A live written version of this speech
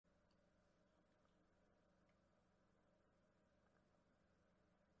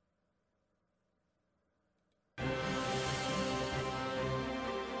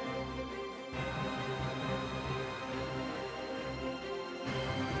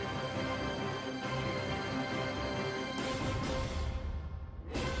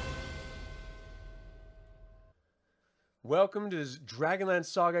Welcome to this Dragonlance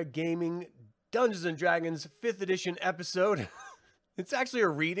Saga Gaming Dungeons & Dragons 5th edition episode. It's actually a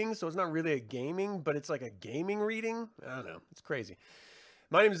reading, so it's not really a gaming, but it's like a gaming reading. I don't know. It's crazy.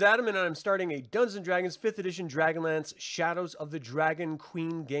 My name is Adam, and I'm starting a Dungeons & Dragons 5th edition Dragonlance Shadows of the Dragon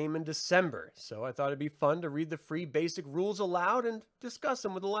Queen game in December. So I thought it'd be fun to read the free basic rules aloud and discuss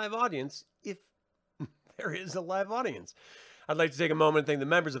them with a live audience, if there is a live audience. I'd like to take a moment and thank the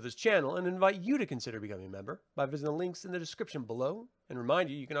members of this channel and invite you to consider becoming a member by visiting the links in the description below, and remind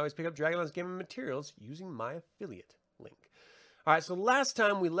you can always pick up Dragonlance gaming materials using my affiliate link. Alright, so last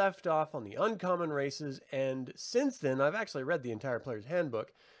time we left off on the uncommon races, and since then I've actually read the entire player's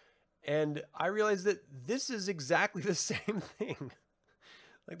handbook, and I realized that this is exactly the same thing.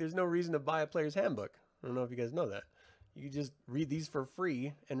 Like, there's no reason to buy a player's handbook. I don't know if you guys know that. You can just read these for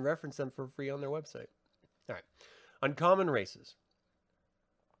free and reference them for free on their website. Alright. Uncommon races.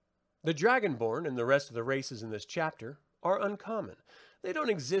 The Dragonborn and the rest of the races in this chapter are uncommon. They don't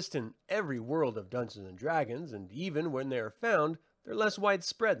exist in every world of Dungeons & Dragons, and even when they are found, they're less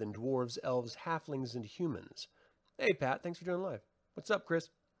widespread than dwarves, elves, halflings, and humans. Hey Pat, thanks for joining live. What's up, Chris?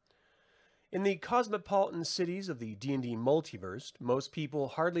 In the cosmopolitan cities of the D&D multiverse, most people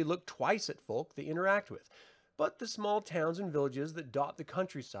hardly look twice at folk they interact with, but the small towns and villages that dot the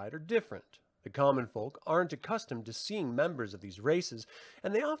countryside are different. The common folk aren't accustomed to seeing members of these races,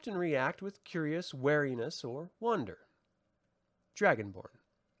 and they often react with curious wariness or wonder. Dragonborn.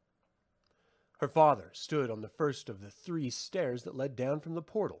 Her father stood on the first of the 3 stairs that led down from the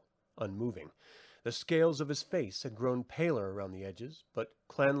portal, unmoving. The scales of his face had grown paler around the edges, but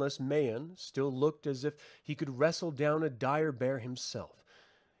clanless Mayan still looked as if he could wrestle down a dire bear himself.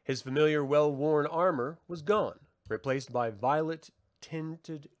 His familiar well-worn armor was gone, replaced by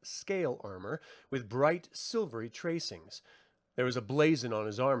violet-tinted scale armor with bright silvery tracings. There was a blazon on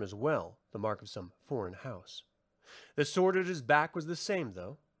his arm as well, the mark of some foreign house. The sword at his back was the same,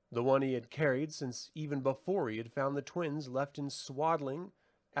 though, the one he had carried since even before he had found the twins left in swaddling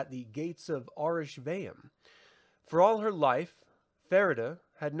at the gates of Arish-Vayam. For all her life, Farida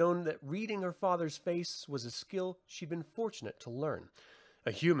had known that reading her father's face was a skill she'd been fortunate to learn.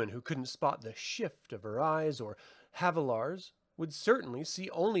 A human who couldn't spot the shift of her eyes or Havilar's would certainly see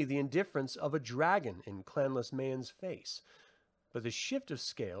only the indifference of a dragon in clanless Mayan's face. But the shift of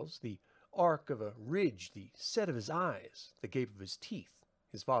scales, the arc of a ridge, the set of his eyes, the gape of his teeth,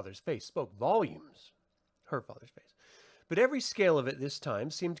 his father's face spoke volumes. Her father's face. But every scale of it this time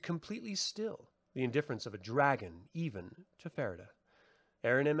seemed completely still, the indifference of a dragon, even to Farida.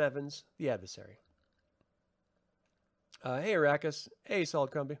 Aaron M. Evans, the adversary. Hey, Arrakis. Hey,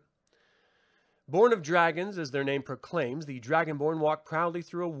 Solid Crumbie. Born of dragons, as their name proclaims, the Dragonborn walk proudly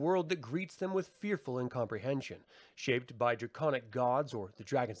through a world that greets them with fearful incomprehension. Shaped by draconic gods or the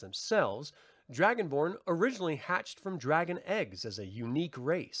dragons themselves, Dragonborn originally hatched from dragon eggs as a unique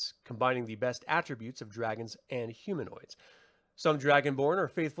race, combining the best attributes of dragons and humanoids. Some Dragonborn are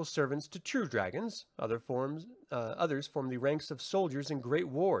faithful servants to true dragons, others form the ranks of soldiers in great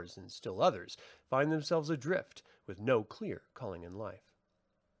wars, and still others find themselves adrift with no clear calling in life.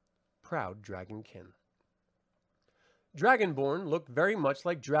 Proud dragonkin. Dragonborn look very much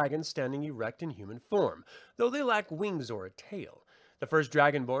like dragons standing erect in human form, though they lack wings or a tail. The first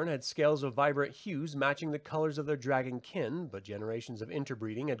Dragonborn had scales of vibrant hues matching the colors of their dragonkin, but generations of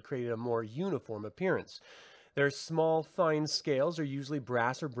interbreeding had created a more uniform appearance. Their small, fine scales are usually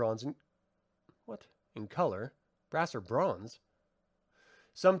brass or bronze in color? Brass or bronze?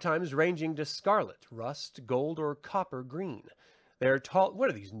 Sometimes ranging to scarlet, rust, gold, or copper green. They are tall. What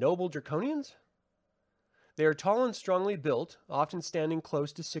are these, noble draconians? They are tall and strongly built, often standing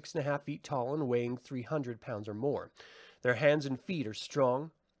close to 6.5 feet tall and weighing 300 pounds or more. Their hands and feet are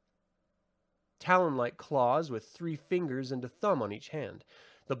strong, talon-like claws with 3 fingers and a thumb on each hand.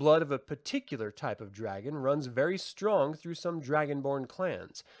 The blood of a particular type of dragon runs very strong through some Dragonborn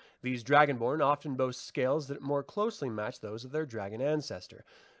clans. These Dragonborn often boast scales that more closely match those of their dragon ancestor.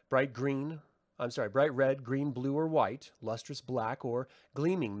 Bright red, green, blue, or white, lustrous black, or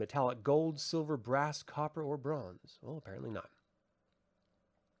gleaming metallic gold, silver, brass, copper, or bronze. Well, apparently not.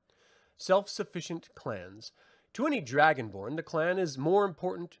 Self-sufficient clans. To any Dragonborn, the clan is more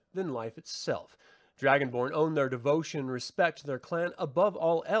important than life itself. Dragonborn own their devotion and respect to their clan above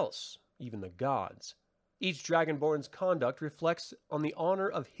all else, even the gods. Each Dragonborn's conduct reflects on the honor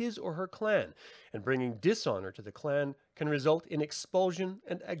of his or her clan, and bringing dishonor to the clan can result in expulsion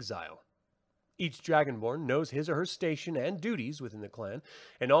and exile. Each Dragonborn knows his or her station and duties within the clan,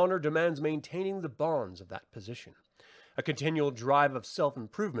 and honor demands maintaining the bonds of that position. A continual drive of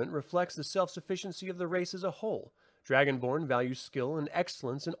self-improvement reflects the self-sufficiency of the race as a whole. Dragonborn value skill and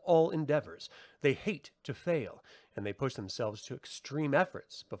excellence in all endeavors. They hate to fail, and they push themselves to extreme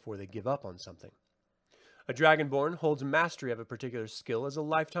efforts before they give up on something. A Dragonborn holds mastery of a particular skill as a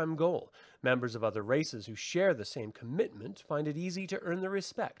lifetime goal. Members of other races who share the same commitment find it easy to earn the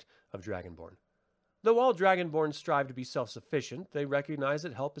respect of Dragonborn. Though all Dragonborn strive to be self-sufficient, they recognize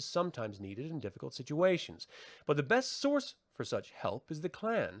that help is sometimes needed in difficult situations. But the best source for such help is the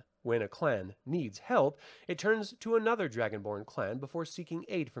clan. When a clan needs help, it turns to another Dragonborn clan before seeking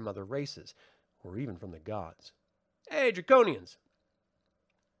aid from other races, or even from the gods. Hey, Draconians!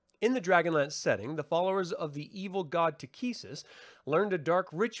 In the Dragonlance setting, the followers of the evil god Takesis learned a dark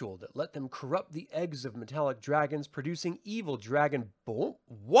ritual that let them corrupt the eggs of metallic dragons, producing evil dragonborn.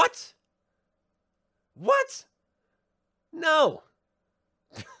 What? What? No.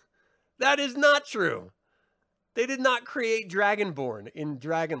 That is not true. They did not create Dragonborn in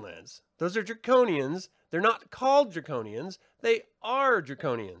Dragonlance. Those are Draconians. They're not called Draconians. They are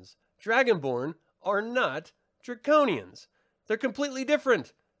Draconians. Dragonborn are not Draconians. They're completely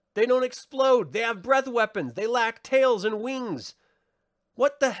different. They don't explode. They have breath weapons. They lack tails and wings.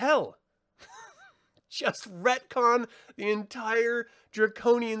 What the hell? Just retcon the entire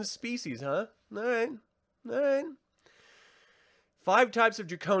Draconian species, huh? All right. All right. 5 types of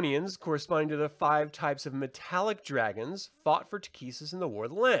Draconians, corresponding to the 5 types of metallic dragons, fought for Takesis in the War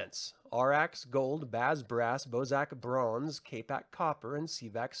of the Lance. Arax, gold, Baz, brass, Bozak, bronze, Capac, copper, and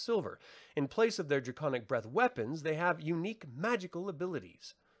Sivak, silver. In place of their draconic breath weapons, they have unique magical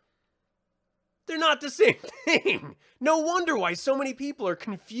abilities. They're not the same thing! No wonder why so many people are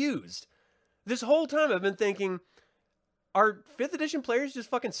confused. This whole time I've been thinking, are 5th edition players just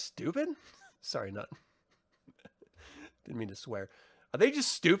fucking stupid? Sorry, not... Didn't mean to swear. Are they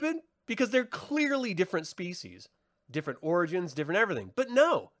just stupid? Because they're clearly different species. Different origins, different everything. But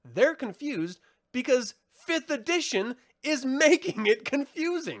no, they're confused because 5th edition is making it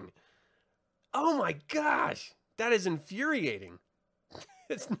confusing. Oh my gosh, that is infuriating.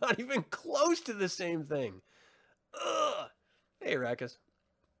 It's not even close to the same thing. Ugh. Hey, Rakus.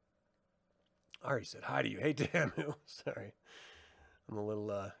 I already said hi to you. Hey, Damu. Sorry. I'm a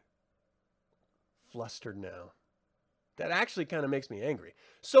little flustered now. That actually kind of makes me angry.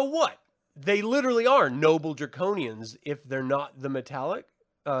 So what? They literally are noble Draconians if they're not the metallic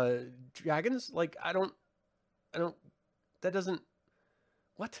dragons? Like, I don't, that doesn't,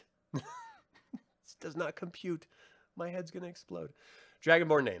 what? This does not compute. My head's going to explode.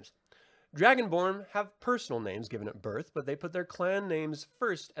 Dragonborn names. Dragonborn have personal names given at birth, but they put their clan names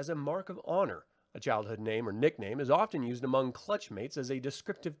first as a mark of honor. A childhood name or nickname is often used among clutchmates as a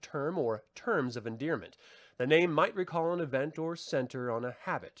descriptive term or terms of endearment. The name might recall an event or center on a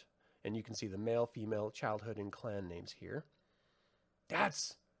habit. And you can see the male, female, childhood, and clan names here.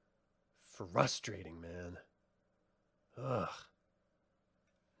 That's frustrating, man. Ugh.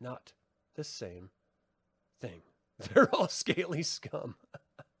 Not the same thing. They're all scaly scum.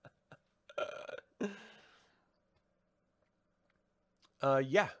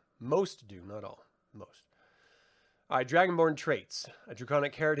 Yeah, most do, not all. Most. All right, Dragonborn traits. A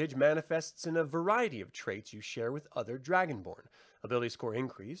draconic heritage manifests in a variety of traits you share with other Dragonborn. Ability score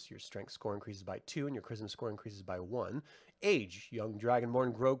increase. Your strength score increases by 2 and your charisma score increases by 1. Age. Young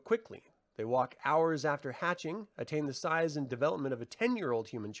Dragonborn grow quickly. They walk hours after hatching, attain the size and development of a 10-year-old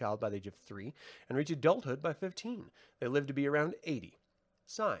human child by the age of 3, and reach adulthood by 15. They live to be around 80.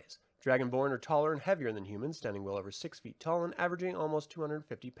 Size. Dragonborn are taller and heavier than humans, standing well over 6 feet tall and averaging almost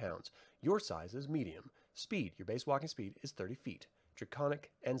 250 pounds. Your size is medium. Speed. Your base walking speed is 30 feet. Draconic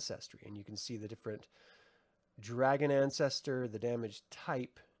ancestry. And you can see the different dragon ancestor, the damage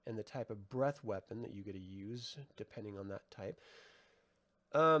type, and the type of breath weapon that you get to use, depending on that type.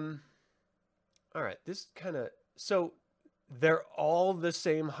 All right, this kind of... So, they're all the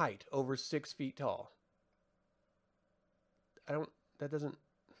same height, over 6 feet tall. That doesn't...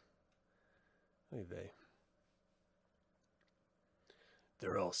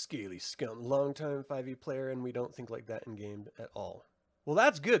 They're all scaly scum. Long-time 5e player, and we don't think like that in game at all. Well,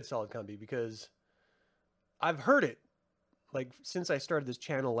 that's good, Solid Combi, because I've heard it. Like, since I started this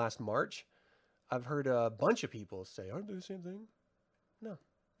channel last March, I've heard a bunch of people say, aren't they the same thing? No,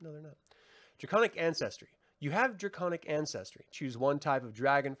 they're not. Draconic Ancestry. You have Draconic Ancestry. Choose one type of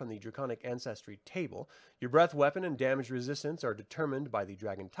dragon from the Draconic Ancestry table. Your breath weapon and damage resistance are determined by the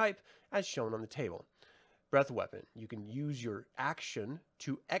dragon type, as shown on the table. Breath weapon. You can use your action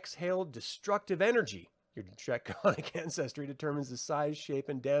to exhale destructive energy. Your Draconic Ancestry determines the size, shape,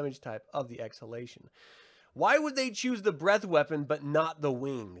 and damage type of the exhalation. Why would they choose the breath weapon but not the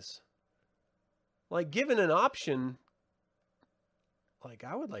wings? Like, given an option, like,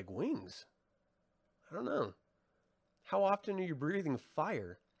 I would like wings. I don't know. How often are you breathing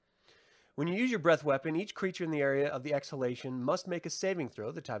fire? When you use your breath weapon, each creature in the area of the exhalation must make a saving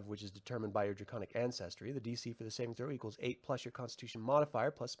throw, the type of which is determined by your draconic ancestry. The DC for the saving throw equals 8 plus your constitution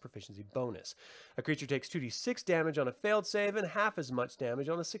modifier plus proficiency bonus. A creature takes 2d6 damage on a failed save and half as much damage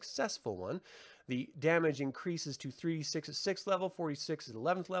on a successful one. The damage increases to 3d6 at 6th level, 4d6 at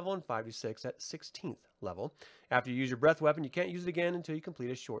 11th level, and 5d6 at 16th level. After you use your breath weapon, you can't use it again until you complete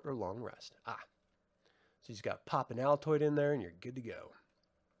a short or long rest. So you just got to pop an Altoid in there and you're good to go.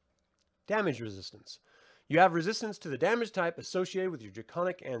 Damage resistance. You have resistance to the damage type associated with your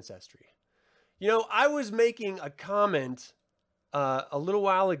draconic ancestry. You know, I was making a comment a little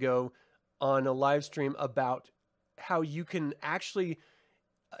while ago on a live stream about how you can actually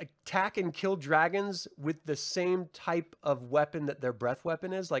attack and kill dragons with the same type of weapon that their breath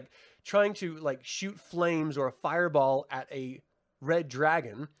weapon is. Like trying to shoot flames or a fireball at a red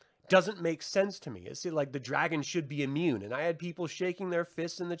dragon doesn't make sense to me. It's like the dragon should be immune. And I had people shaking their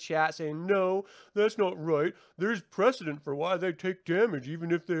fists in the chat saying, no, that's not right. There's precedent for why they take damage,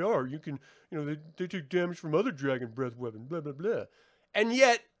 even if they are. You can, they take damage from other dragon breath weapons, blah, blah, blah. And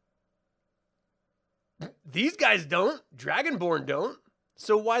yet, these guys don't. Dragonborn don't.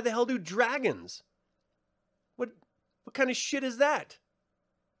 So why the hell do dragons? What kind of shit is that?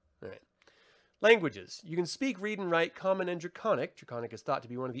 All right. Languages. You can speak, read, and write Common and Draconic. Draconic is thought to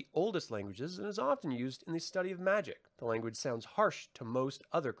be one of the oldest languages and is often used in the study of magic. The language sounds harsh to most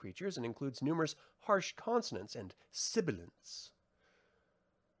other creatures and includes numerous harsh consonants and sibilants.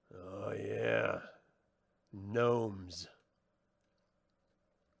 Oh yeah. Gnomes.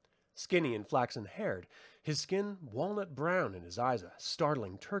 Skinny and flaxen-haired. His skin walnut brown and his eyes a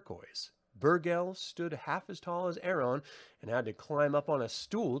startling turquoise. Burgel stood half as tall as Aaron and had to climb up on a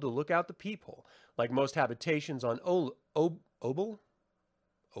stool to look out the peephole. Like most habitations on Obel,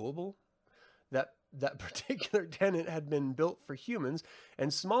 that particular tenant had been built for humans,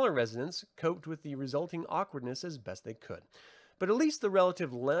 and smaller residents coped with the resulting awkwardness as best they could. But at least the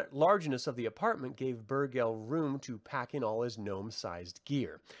relative largeness of the apartment gave Burgel room to pack in all his gnome-sized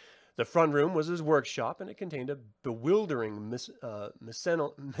gear. The front room was his workshop, and it contained a bewildering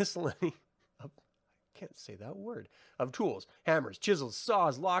miscellany of tools: hammers, chisels,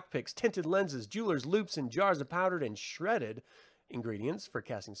 saws, lockpicks, tinted lenses, jewelers' loupes, and jars of powdered and shredded ingredients for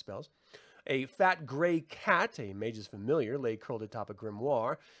casting spells. A fat gray cat, a mage's familiar, lay curled atop a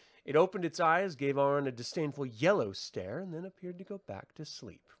grimoire. It opened its eyes, gave Aaron a disdainful yellow stare, and then appeared to go back to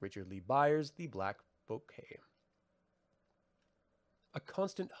sleep. Richard Lee Byers, The Black Bouquet. A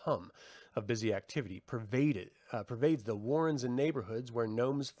constant hum of busy activity pervades the warrens and neighborhoods where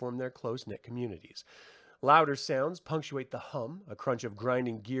gnomes form their close-knit communities. Louder sounds punctuate the hum, a crunch of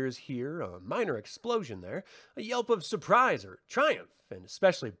grinding gears here, a minor explosion there, a yelp of surprise or triumph, and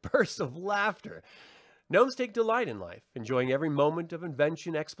especially bursts of laughter. Gnomes take delight in life, enjoying every moment of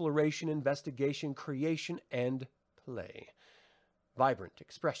invention, exploration, investigation, creation, and play. Vibrant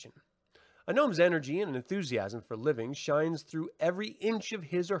expression. A gnome's energy and enthusiasm for living shines through every inch of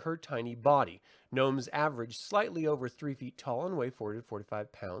his or her tiny body. Gnomes average slightly over 3 feet tall and weigh 40 to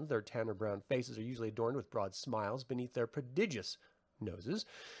 45 pounds. Their tan or brown faces are usually adorned with broad smiles beneath their prodigious noses,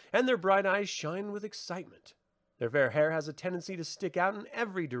 and their bright eyes shine with excitement. Their fair hair has a tendency to stick out in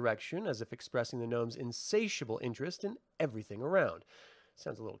every direction, as if expressing the gnome's insatiable interest in everything around.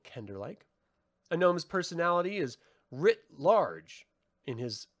 Sounds a little Kender-like. A gnome's personality is writ large in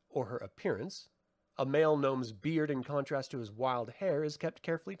his or her appearance. A male gnome's beard, in contrast to his wild hair, is kept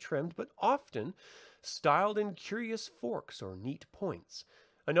carefully trimmed, but often styled in curious forks or neat points.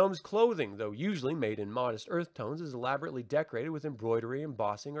 A gnome's clothing, though usually made in modest earth tones, is elaborately decorated with embroidery,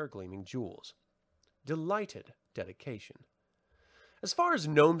 embossing, or gleaming jewels. Delighted dedication. As far as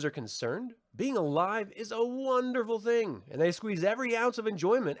gnomes are concerned, being alive is a wonderful thing, and they squeeze every ounce of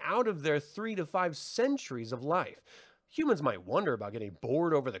enjoyment out of their 3 to 5 centuries of life. Humans might wonder about getting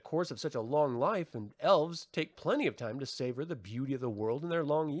bored over the course of such a long life, and elves take plenty of time to savor the beauty of the world in their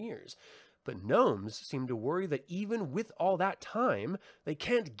long years. But gnomes seem to worry that even with all that time, they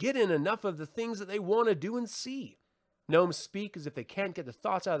can't get in enough of the things that they want to do and see. Gnomes speak as if they can't get the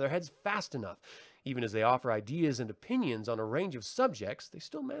thoughts out of their heads fast enough. Even as they offer ideas and opinions on a range of subjects, they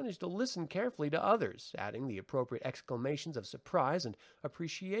still manage to listen carefully to others, adding the appropriate exclamations of surprise and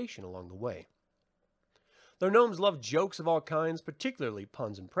appreciation along the way. Though gnomes love jokes of all kinds, particularly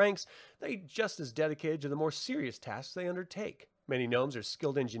puns and pranks, they're just as dedicated to the more serious tasks they undertake. Many gnomes are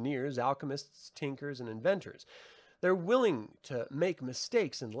skilled engineers, alchemists, tinkers, and inventors. They're willing to make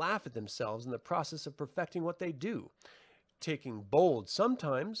mistakes and laugh at themselves in the process of perfecting what they do, taking bold,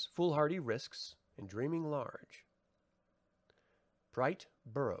 sometimes foolhardy risks, and dreaming large. Bright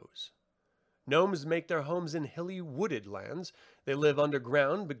Burrows. Gnomes make their homes in hilly, wooded lands. They live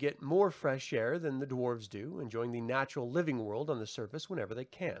underground but get more fresh air than the dwarves do, enjoying the natural living world on the surface whenever they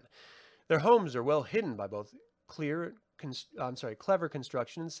can. Their homes are well hidden by both clever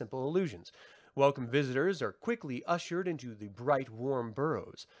construction and simple illusions. Welcome visitors are quickly ushered into the bright, warm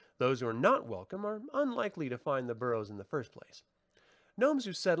burrows. Those who are not welcome are unlikely to find the burrows in the first place. Gnomes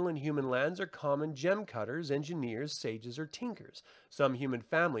who settle in human lands are common gem cutters, engineers, sages, or tinkers. Some human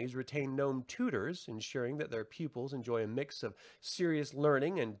families retain gnome tutors, ensuring that their pupils enjoy a mix of serious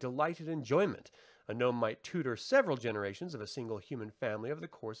learning and delighted enjoyment. A gnome might tutor several generations of a single human family over the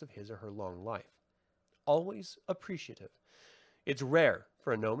course of his or her long life. Always appreciative. It's rare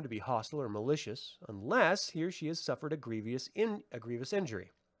for a gnome to be hostile or malicious unless he or she has suffered a grievous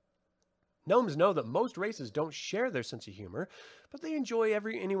injury. Gnomes know that most races don't share their sense of humor, but they enjoy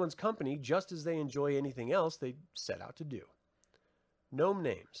anyone's company just as they enjoy anything else they set out to do. Gnome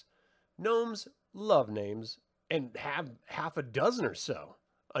names. Gnomes love names and have half a dozen or so.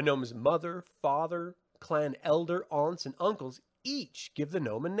 A gnome's mother, father, clan elder, aunts, and uncles each give the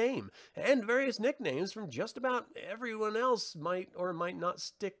gnome a name, and various nicknames from just about everyone else might or might not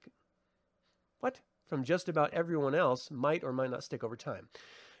stick. From just about everyone else might or might not stick over time.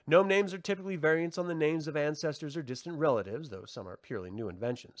 Gnome names are typically variants on the names of ancestors or distant relatives, though some are purely new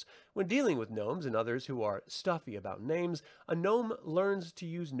inventions. When dealing with gnomes and others who are stuffy about names, a gnome learns to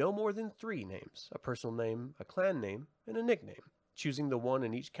use no more than 3 names: a personal name, a clan name, and a nickname, choosing the one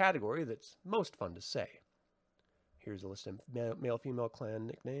in each category that's most fun to say. Here's a list of male-female clan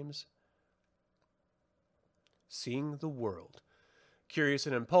nicknames. Seeing the world. Curious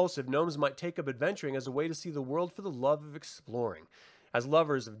and impulsive, gnomes might take up adventuring as a way to see the world for the love of exploring. As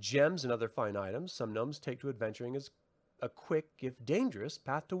lovers of gems and other fine items, some gnomes take to adventuring as a quick, if dangerous,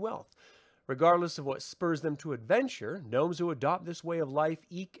 path to wealth. Regardless of what spurs them to adventure, gnomes who adopt this way of life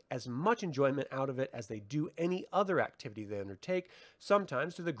eke as much enjoyment out of it as they do any other activity they undertake,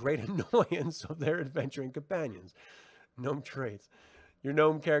 sometimes to the great annoyance of their adventuring companions. Gnome traits. Your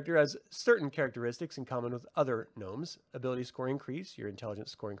gnome character has certain characteristics in common with other gnomes. Ability score increase, your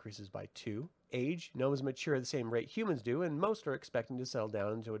intelligence score increases by 2. Age, gnomes mature at the same rate humans do, and most are expecting to settle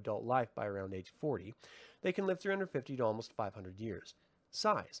down into adult life by around age 40. They can live 350 to almost 500 years.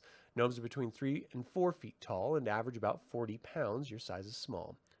 Size, gnomes are between 3 and 4 feet tall and average about 40 pounds. Your size is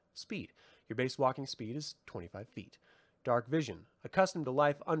small. Speed, your base walking speed is 25 feet. Dark vision, accustomed to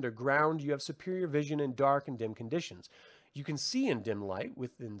life underground, you have superior vision in dark and dim conditions. You can see in dim light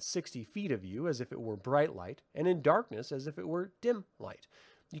within 60 feet of you as if it were bright light, and in darkness as if it were dim light.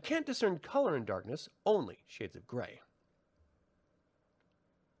 You can't discern color in darkness, only shades of gray.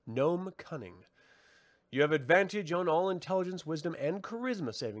 Gnome cunning. You have advantage on all intelligence, wisdom, and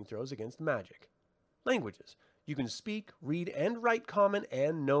charisma saving throws against magic. Languages. You can speak, read, and write Common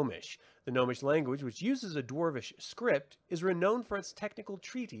and Gnomish. The Gnomish language, which uses a dwarvish script, is renowned for its technical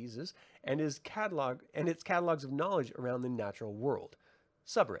treatises and its catalogs of knowledge around the natural world.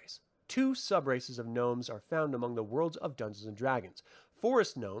 Subrace. 2 subraces of gnomes are found among the worlds of Dungeons and Dragons: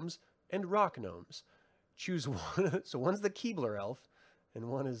 forest gnomes and rock gnomes. Choose one. So one's the Keebler elf, and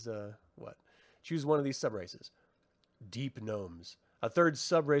one is Choose one of these subraces. Deep gnomes. A third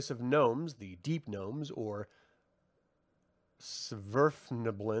subrace of gnomes, the deep gnomes, or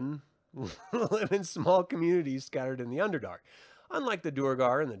Sverfneblin, live in small communities scattered in the Underdark. Unlike the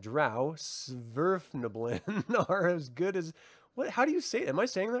Duergar and the Drow, Sverfneblin are as good as... How do you say it? Am I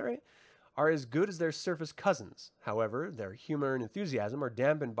saying that right? Are as good as their surface cousins. However, their humor and enthusiasm are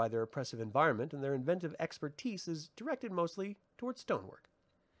dampened by their oppressive environment, and their inventive expertise is directed mostly towards stonework.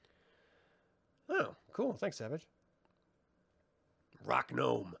 Oh, cool. Thanks, Savage. Rock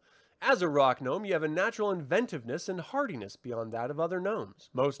gnome. As a rock gnome, you have a natural inventiveness and hardiness beyond that of other gnomes.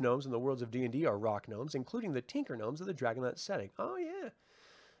 Most gnomes in the worlds of D&D are rock gnomes, including the tinker gnomes of the Dragonlance setting. Oh, yeah.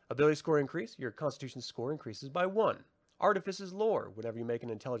 Ability score increase. Your constitution score increases by 1. Artifice's lore. Whenever you make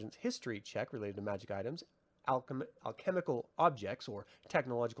an intelligence history check related to magic items, alchemical objects, or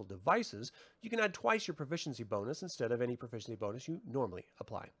technological devices, you can add twice your proficiency bonus instead of any proficiency bonus you normally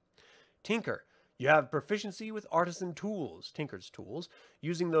apply. Tinker. You have proficiency with artisan tools, tinker's tools.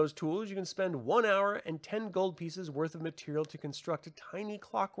 Using those tools, you can spend 1 hour and 10 gold pieces worth of material to construct a tiny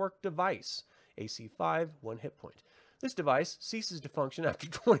clockwork device. AC 5, 1 hit point. This device ceases to function after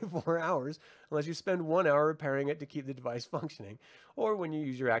 24 hours unless you spend 1 hour repairing it to keep the device functioning, or when you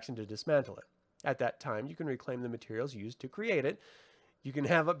use your action to dismantle it. At that time, you can reclaim the materials used to create it. You can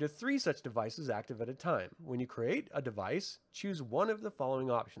have up to 3 such devices active at a time. When you create a device, choose one of the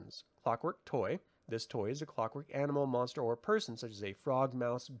following options: clockwork toy. This toy is a clockwork animal, monster, or person, such as a frog,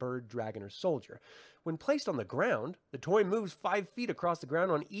 mouse, bird, dragon, or soldier. When placed on the ground, the toy moves 5 feet across the ground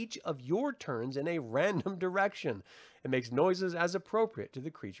on each of your turns in a random direction. It makes noises as appropriate to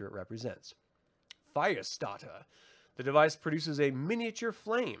the creature it represents. Firestarter. The device produces a miniature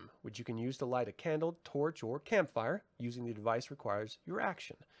flame, which you can use to light a candle, torch, or campfire. Using the device requires your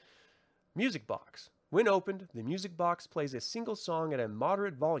action. Music box. When opened, the music box plays a single song at a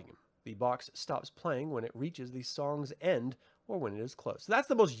moderate volume. The box stops playing when it reaches the song's end or when it is closed. So that's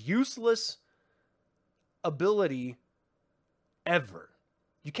the most useless ability ever.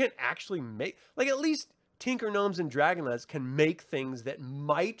 You can't actually make... Like, at least Tinker Gnomes and Dragonlance can make things that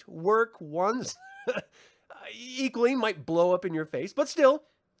might work once. Equally might blow up in your face, but still,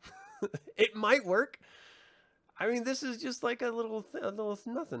 it might work. I mean, this is just like a little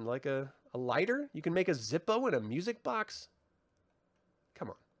nothing, like a lighter. You can make a Zippo in a music box. Come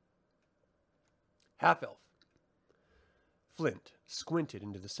on. Half-elf. Flint squinted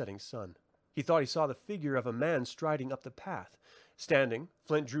into the setting sun. He thought he saw the figure of a man striding up the path. Standing,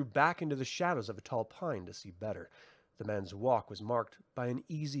 Flint drew back into the shadows of a tall pine to see better. The man's walk was marked by an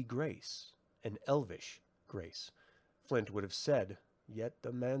easy grace, an elvish grace. Flint would have said, yet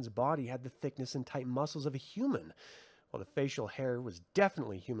the man's body had the thickness and tight muscles of a human, while the facial hair was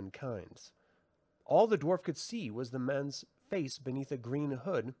definitely humankind's. All the dwarf could see was the man's face beneath a green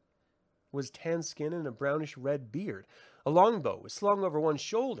hood, was tan skin and a brownish-red beard. A longbow was slung over one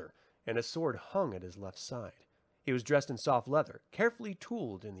shoulder, and a sword hung at his left side. He was dressed in soft leather, carefully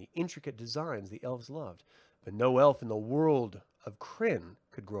tooled in the intricate designs the elves loved. But no elf in the world of Krynn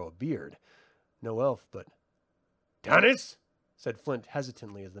could grow a beard. No elf but... "Tanis?" said Flint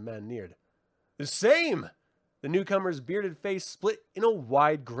hesitantly as the man neared. "The same!" The newcomer's bearded face split in a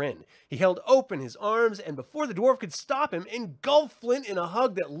wide grin. He held open his arms, and before the dwarf could stop him, engulfed Flint in a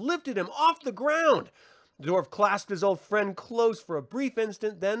hug that lifted him off the ground. The dwarf clasped his old friend close for a brief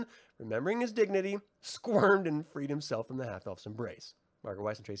instant, then, remembering his dignity, squirmed and freed himself from the half-elf's embrace. Margaret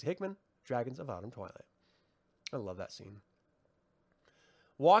Weiss and Tracy Hickman, Dragons of Autumn Twilight. I love that scene.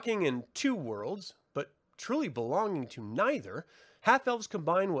 Walking in two worlds, but truly belonging to neither, half-elves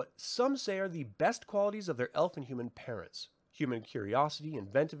combine what some say are the best qualities of their elf and human parents. Human curiosity,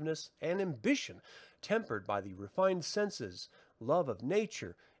 inventiveness, and ambition, tempered by the refined senses, love of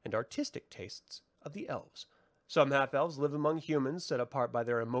nature, and artistic tastes of the elves. Some half-elves live among humans, set apart by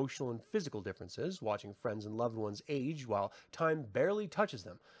their emotional and physical differences, watching friends and loved ones age while time barely touches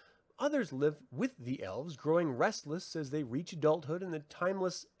them. Others live with the elves, growing restless as they reach adulthood in the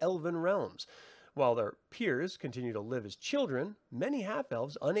timeless elven realms. While their peers continue to live as children, many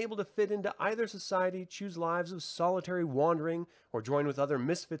half-elves, unable to fit into either society, choose lives of solitary wandering or join with other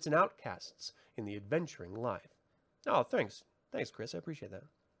misfits and outcasts in the adventuring life. Oh, thanks. Thanks, Chris. I appreciate that.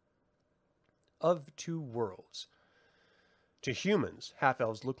 Of two worlds. To humans,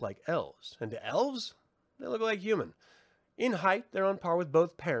 half-elves look like elves, and to elves, they look like human. In height, they're on par with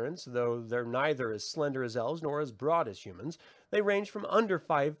both parents, though they're neither as slender as elves nor as broad as humans. They range from under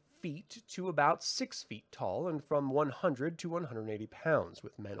 5 feet to about 6 feet tall, and from 100 to 180 pounds,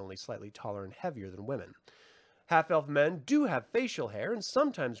 with men only slightly taller and heavier than women. Half-elf men do have facial hair and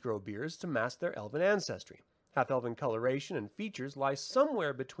sometimes grow beards to mask their elven ancestry. Half-elven coloration and features lie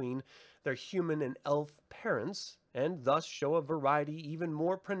somewhere between their human and elf parents, and thus show a variety even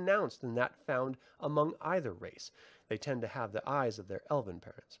more pronounced than that found among either race. They tend to have the eyes of their elven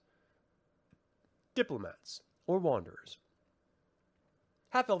parents. Diplomats, or wanderers.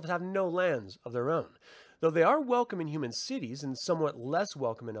 Half-elves have no lands of their own, though they are welcome in human cities and somewhat less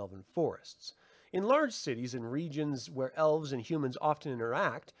welcome in elven forests. In large cities and regions where elves and humans often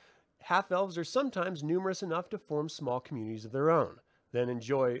interact, half-elves are sometimes numerous enough to form small communities of their own. They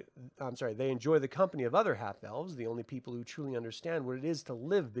enjoy the company of other half-elves, the only people who truly understand what it is to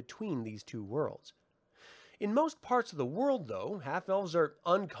live between these two worlds. In most parts of the world, though, half-elves are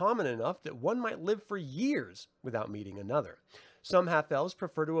uncommon enough that one might live for years without meeting another. Some half-elves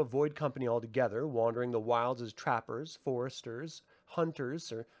prefer to avoid company altogether, wandering the wilds as trappers, foresters,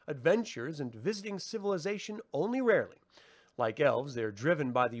 hunters, or adventurers, and visiting civilization only rarely. Like elves, they are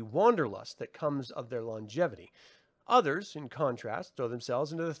driven by the wanderlust that comes of their longevity. Others, in contrast, throw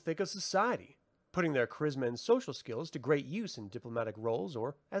themselves into the thick of society, putting their charisma and social skills to great use in diplomatic roles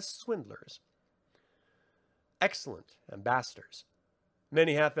or as swindlers. Excellent ambassadors.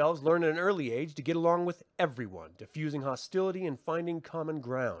 Many half-elves learn at an early age to get along with everyone, diffusing hostility and finding common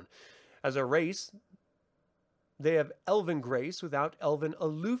ground. As a race, they have elven grace without elven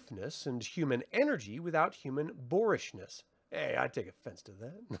aloofness and human energy without human boorishness. Hey, I take offense to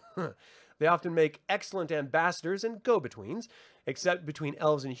that. They often make excellent ambassadors and go-betweens, except between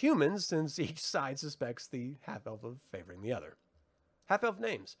elves and humans, since each side suspects the half-elf of favoring the other. Half-elf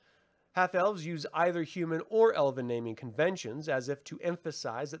names. Half-elves use either human or elven naming conventions as if to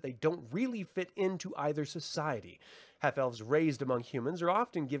emphasize that they don't really fit into either society. Half-elves raised among humans are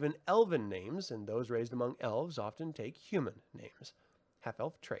often given elven names, and those raised among elves often take human names.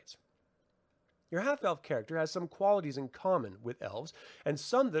 Half-elf traits. Your half-elf character has some qualities in common with elves, and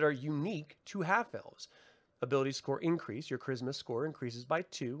some that are unique to half-elves. Ability score increase, your charisma score increases by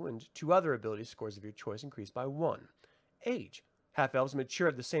 2, and 2 other ability scores of your choice increase by 1. Age. Half-elves mature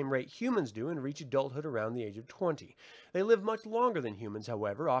at the same rate humans do and reach adulthood around the age of 20. They live much longer than humans,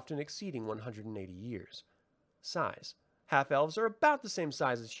 however, often exceeding 180 years. Size. Half-elves are about the same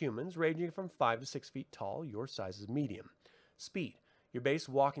size as humans, ranging from 5 to 6 feet tall. Your size is medium. Speed. Your base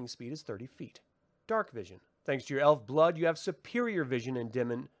walking speed is 30 feet. Dark vision. Thanks to your elf blood, you have superior vision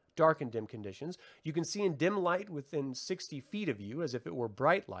in dark and dim conditions. You can see in dim light within 60 feet of you as if it were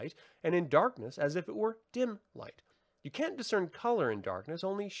bright light, and in darkness as if it were dim light. You can't discern color in darkness,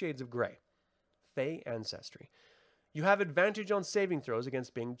 only shades of gray. Fey ancestry. You have advantage on saving throws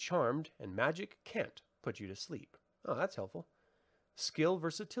against being charmed, and magic can't put you to sleep. Oh, that's helpful. Skill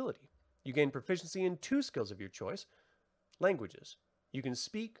versatility. You gain proficiency in 2 skills of your choice. Languages. You can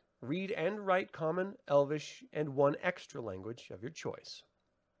speak, read, and write Common, Elvish, and 1 extra language of your choice.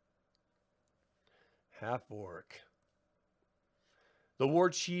 Half-orc. The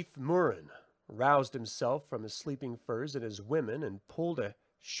war chief Murin roused himself from his sleeping furs and his women and pulled a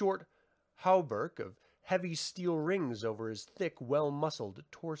short hauberk of heavy steel rings over his thick, well-muscled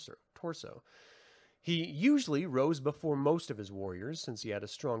torso. He usually rose before most of his warriors, since he had a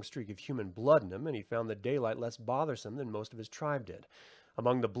strong streak of human blood in him, and he found the daylight less bothersome than most of his tribe did.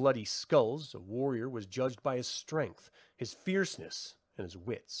 Among the bloody skulls, a warrior was judged by his strength, his fierceness, and his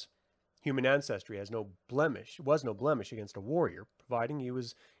wits. Human ancestry was no blemish against a warrior, providing he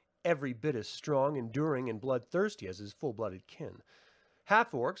was every bit as strong, enduring, and bloodthirsty as his full-blooded kin.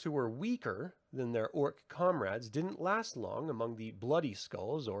 Half-orcs, who were weaker than their orc comrades, didn't last long among the Bloody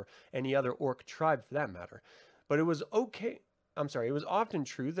Skulls, or any other orc tribe for that matter. But it was often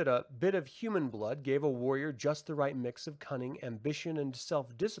true that a bit of human blood gave a warrior just the right mix of cunning, ambition, and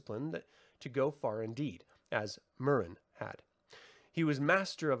self-discipline to go far indeed, as Murin had. He was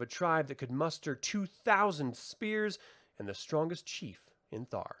master of a tribe that could muster 2,000 spears, and the strongest chief in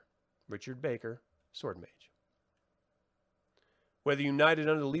Thar. Richard Baker, Sword Mage. Whether united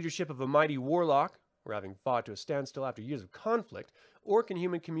under the leadership of a mighty warlock, or having fought to a standstill after years of conflict, orc and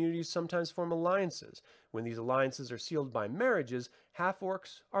human communities sometimes form alliances. When these alliances are sealed by marriages,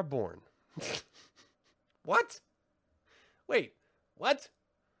 half-orcs are born. What? Wait, what?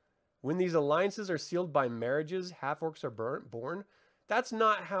 When these alliances are sealed by marriages, half-orcs are born? That's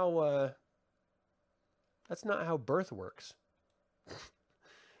not how birth works.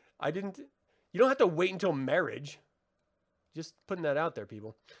 You don't have to wait until marriage. Just putting that out there,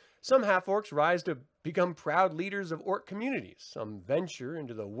 people. Some half-orcs rise to become proud leaders of orc communities. Some venture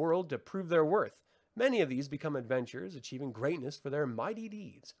into the world to prove their worth. Many of these become adventurers, achieving greatness for their mighty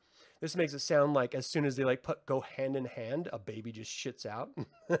deeds. This makes it sound like as soon as they go hand in hand, a baby just shits out.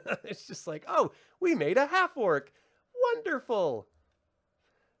 It's just like, oh, we made a half-orc. Wonderful.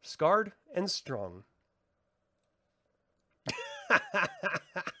 Scarred and strong.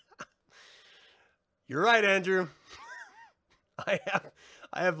 You're right, Andrew. I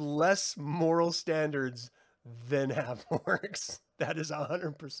have less moral standards than half-orcs. That is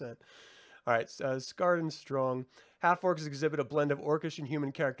 100%. All right, scarred and strong. Half-orcs exhibit a blend of orcish and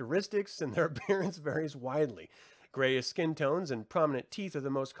human characteristics, and their appearance varies widely. Grayish skin tones and prominent teeth are the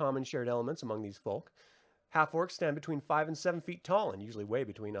most common shared elements among these folk. Half-orcs stand between 5 and 7 feet tall and usually weigh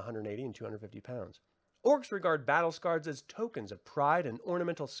between 180 and 250 pounds. Orcs regard battle scars as tokens of pride and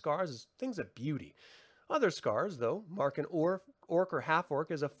ornamental scars as things of beauty. Other scars, though, mark an orc or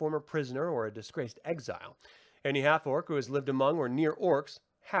half-orc as a former prisoner or a disgraced exile. Any half-orc who has lived among or near orcs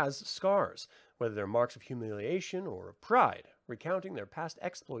has scars, whether they're marks of humiliation or of pride, recounting their past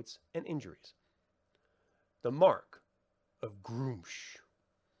exploits and injuries. The mark of Gruumsh.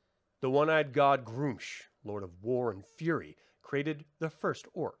 The one-eyed god Gruumsh, lord of war and fury, created the first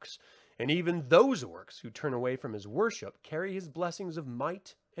orcs, and even those orcs who turn away from his worship carry his blessings of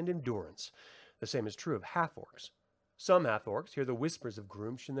might and endurance. The same is true of half-orcs. Some half-orcs hear the whispers of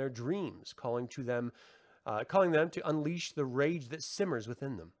Gruumsh in their dreams, calling them to unleash the rage that simmers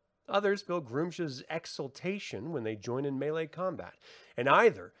within them. Others feel Gruumsh's exultation when they join in melee combat, and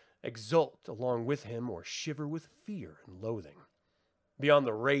either exult along with him or shiver with fear and loathing. Beyond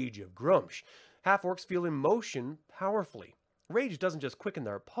the rage of Gruumsh, half-orcs feel emotion powerfully. Rage doesn't just quicken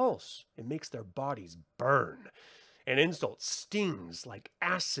their pulse, it makes their bodies burn. An insult stings like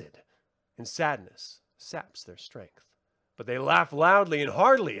acid, and sadness saps their strength. But they laugh loudly and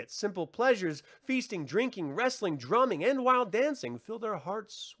heartily at simple pleasures. Feasting, drinking, wrestling, drumming, and wild dancing fill their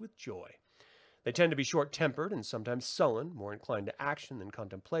hearts with joy. They tend to be short-tempered and sometimes sullen, more inclined to action than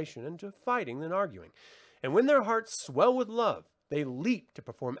contemplation, and to fighting than arguing. And when their hearts swell with love, they leap to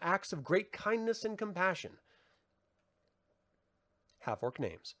perform acts of great kindness and compassion. Half-orc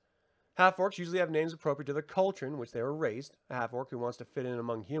names. Half-orcs usually have names appropriate to the culture in which they were raised. A half-orc who wants to fit in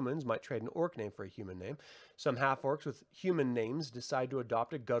among humans might trade an orc name for a human name. Some half-orcs with human names decide to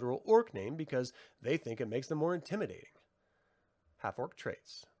adopt a guttural orc name because they think it makes them more intimidating. Half-orc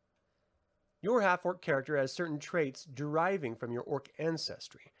traits. Your half-orc character has certain traits deriving from your orc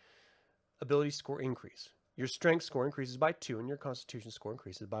ancestry. Ability score increase. Your strength score increases by 2 and your constitution score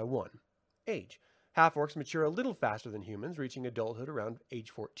increases by 1. Age. Half-orcs mature a little faster than humans, reaching adulthood around age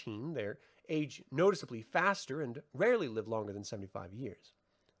 14. They age noticeably faster and rarely live longer than 75 years.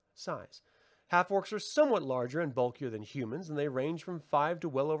 Size. Half-orcs are somewhat larger and bulkier than humans, and they range from 5 to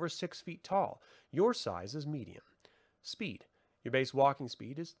well over 6 feet tall. Your size is medium. Speed. Your base walking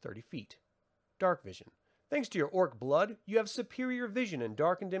speed is 30 feet. Dark vision. Thanks to your orc blood, you have superior vision in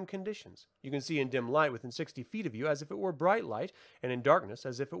dark and dim conditions. You can see in dim light within 60 feet of you as if it were bright light, and in darkness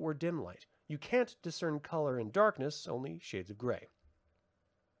as if it were dim light. You can't discern color in darkness, only shades of gray.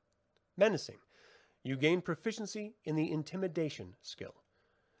 Menacing. You gain proficiency in the intimidation skill.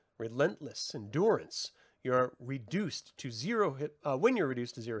 Relentless endurance. You're reduced to when you're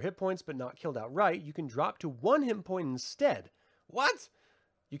reduced to 0 hit points but not killed outright, you can drop to 1 hit point instead. What?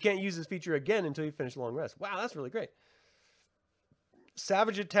 You can't use this feature again until you finish a long rest. Wow, that's really great.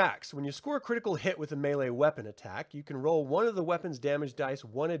 Savage attacks. When you score a critical hit with a melee weapon attack, you can roll one of the weapon's damage dice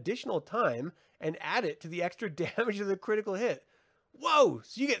one additional time and add it to the extra damage of the critical hit. Whoa!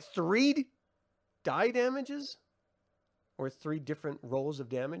 So you get 3 die damages? Or 3 different rolls of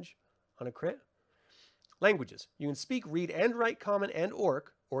damage on a crit? Languages. You can speak, read, and write Common and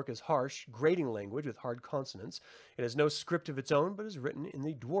Orc. Orc is harsh, grating language with hard consonants. It has no script of its own, but is written in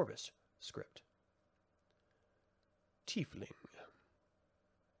the Dwarvish script. Tiefling.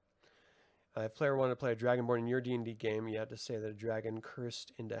 If player wanted to play a Dragonborn in your D&D game, you had to say that a dragon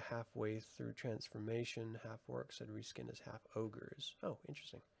cursed into halfway through transformation. Half-orcs had reskinned as half-ogres. Oh,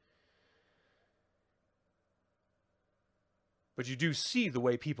 interesting. But you do see the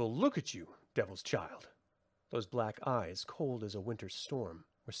way people look at you, Devil's Child. Those black eyes, cold as a winter storm,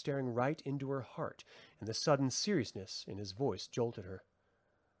 were staring right into her heart, and the sudden seriousness in his voice jolted her.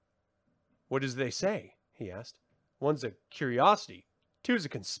 What does they say? He asked. 1's a curiosity. 2's a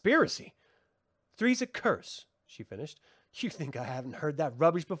conspiracy. 3's a curse, she finished. You think I haven't heard that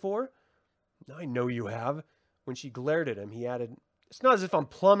rubbish before? I know you have. When she glared at him, he added, It's not as if I'm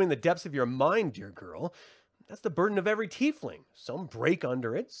plumbing the depths of your mind, dear girl. That's the burden of every tiefling. Some break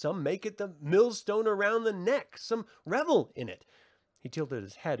under it, some make it the millstone around the neck, some revel in it. He tilted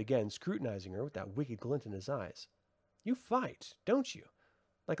his head again, scrutinizing her with that wicked glint in his eyes. You fight, don't you?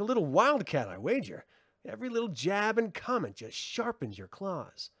 Like a little wildcat, I wager. Every little jab and comment just sharpens your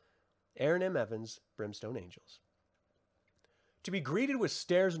claws. Aaron M. Evans, Brimstone Angels. To be greeted with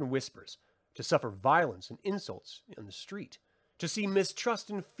stares and whispers, to suffer violence and insults in the street, to see mistrust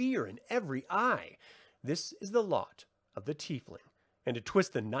and fear in every eye. This is the lot of the tiefling. And to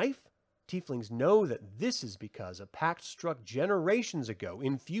twist the knife, tieflings know that this is because a pact struck generations ago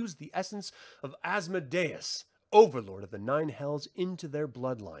infused the essence of Asmodeus, overlord of the 9 hells, into their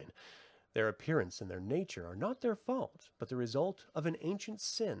bloodline. Their appearance and their nature are not their fault, but the result of an ancient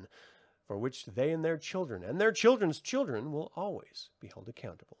sin for which they and their children and their children's children will always be held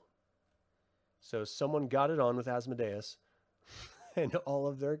accountable. So someone got it on with Asmodeus, and all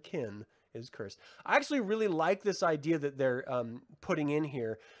of their kin is cursed. I actually really like this idea that they're putting in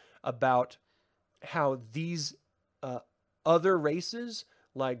here about how these other races,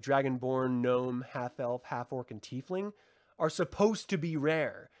 like Dragonborn, Gnome, Half-Elf, Half-Orc, and Tiefling, are supposed to be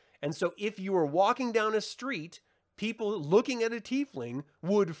rare. And so if you were walking down a street, people looking at a Tiefling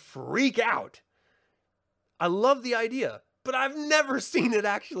would freak out. I love the idea, but I've never seen it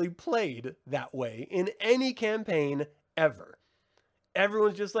actually played that way in any campaign ever.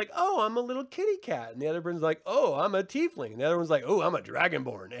 Everyone's just like, oh, I'm a little kitty cat. And the other person's like, oh, I'm a tiefling. And the other one's like, oh, I'm a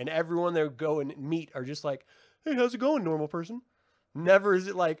dragonborn. And everyone they go and meet are just like, hey, how's it going, normal person? Never is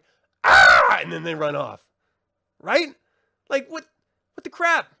it like, ah, and then they run off. Right? Like, what the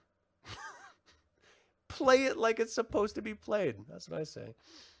crap? Play it like it's supposed to be played. That's what I say.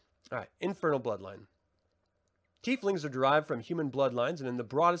 All right, Infernal Bloodline. Tieflings are derived from human bloodlines, and in the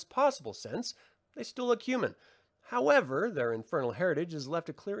broadest possible sense, they still look human. However, their infernal heritage has left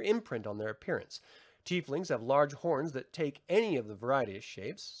a clear imprint on their appearance. Tieflings have large horns that take any of the variety of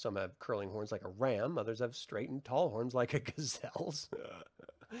shapes. Some have curling horns like a ram, others have straight and tall horns like a gazelle's.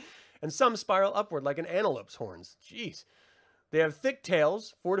 And some spiral upward like an antelope's horns. Jeez. They have thick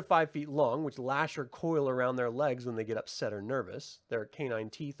tails, 4 to 5 feet long, which lash or coil around their legs when they get upset or nervous. Their canine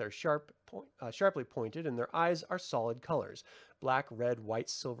teeth are sharply pointed, and their eyes are solid colors: black, red, white,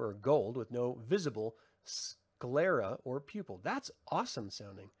 silver, or gold, with no visible sclera or pupil. That's awesome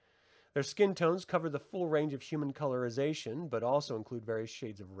sounding. Their skin tones cover the full range of human colorization, but also include various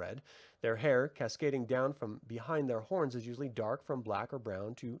shades of red. Their hair, cascading down from behind their horns, is usually dark, from black or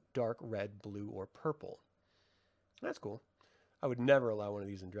brown to dark red, blue, or purple. That's cool. I would never allow one of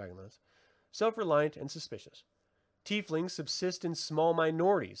these in Dragonlance. Self-reliant and suspicious. Tieflings subsist in small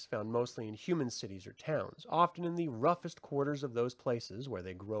minorities, found mostly in human cities or towns, often in the roughest quarters of those places where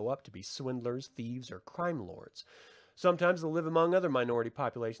they grow up to be swindlers, thieves, or crime lords. Sometimes they'll live among other minority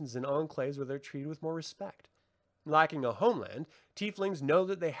populations in enclaves where they're treated with more respect. Lacking a homeland, Tieflings know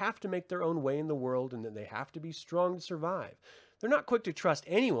that they have to make their own way in the world and that they have to be strong to survive. They're not quick to trust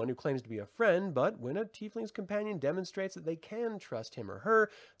anyone who claims to be a friend, but when a Tiefling's companion demonstrates that they can trust him or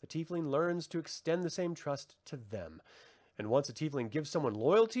her, the Tiefling learns to extend the same trust to them. And once a Tiefling gives someone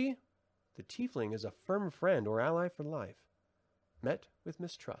loyalty, the Tiefling is a firm friend or ally for life. Met with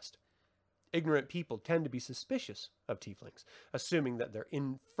mistrust. Ignorant people tend to be suspicious of Tieflings, assuming that their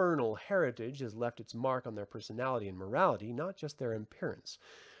infernal heritage has left its mark on their personality and morality, not just their appearance.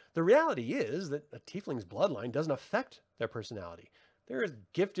 The reality is that a Tiefling's bloodline doesn't affect their personality. They're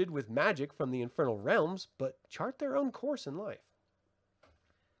gifted with magic from the infernal realms, but chart their own course in life.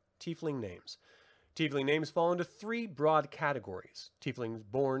 Tiefling names. Tiefling names fall into 3 broad categories. Tieflings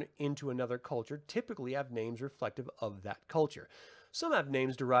born into another culture typically have names reflective of that culture. Some have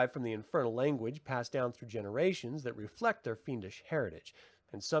names derived from the infernal language passed down through generations that reflect their fiendish heritage.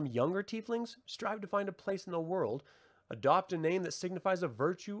 And some younger Tieflings strive to find a place in the world, adopt a name that signifies a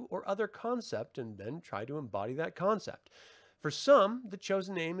virtue or other concept, and then try to embody that concept. For some, the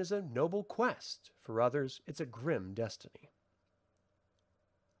chosen name is a noble quest. For others, it's a grim destiny.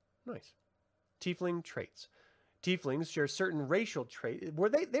 Nice. Tiefling traits. Tieflings share certain racial traits.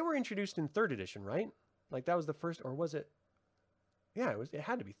 They were introduced in 3rd edition, right? Like that was the first, or was it? Yeah, it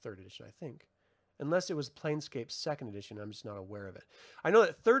had to be 3rd edition, I think. Unless it was Planescape's 2nd edition, I'm just not aware of it. I know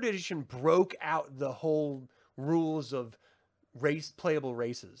that 3rd edition broke out the whole rules of playable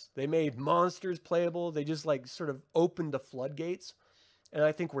races. They made monsters playable. They just like sort of opened the floodgates. And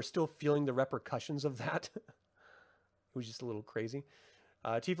I think we're still feeling the repercussions of that. It was just a little crazy.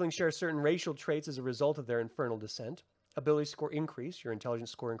 Tieflings share certain racial traits as a result of their infernal descent. Ability score increase. Your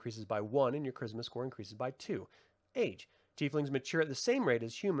intelligence score increases by 1 and your charisma score increases by 2. Age. Tieflings mature at the same rate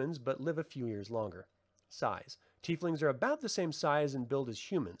as humans, but live a few years longer. Size. Tieflings are about the same size and build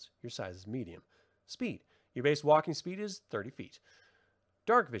as humans. Your size is medium. Speed. Your base walking speed is 30 feet.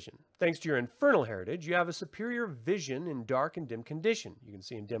 Dark vision. Thanks to your infernal heritage, you have a superior vision in dark and dim condition. You can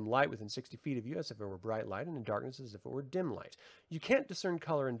see in dim light within 60 feet of you as if it were bright light, and in darkness as if it were dim light. You can't discern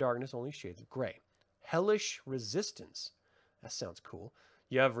color in darkness, only shades of gray. Hellish resistance. That sounds cool.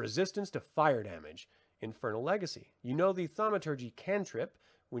 You have resistance to fire damage. Infernal legacy. You know the thaumaturgy cantrip.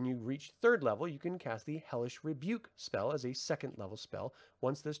 When you reach 3rd level, you can cast the Hellish Rebuke spell as a 2nd level spell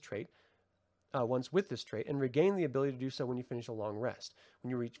once with this trait, and regain the ability to do so when you finish a long rest. When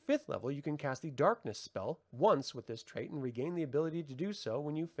you reach 5th level, you can cast the Darkness spell once with this trait and regain the ability to do so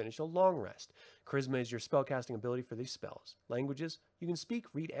when you finish a long rest. Charisma is your spellcasting ability for these spells. Languages, you can speak,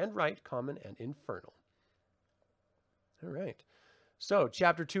 read, and write Common and Infernal. All right. So,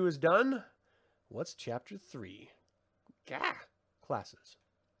 Chapter 2 is done. What's Chapter 3? Gah! Classes.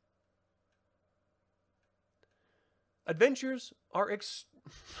 Adventurers are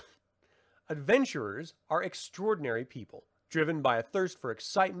extraordinary people, driven by a thirst for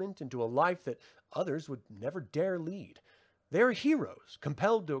excitement into a life that others would never dare lead. They are heroes,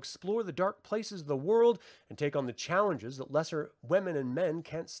 compelled to explore the dark places of the world and take on the challenges that lesser women and men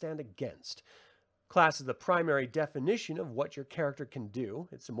can't stand against. Class is the primary definition of what your character can do.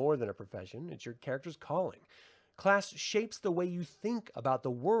 It's more than a profession. It's your character's calling. Class shapes the way you think about the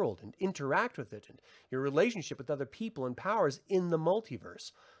world and interact with it, and your relationship with other people and powers in the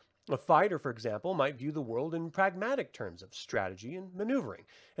multiverse. A fighter, for example, might view the world in pragmatic terms of strategy and maneuvering,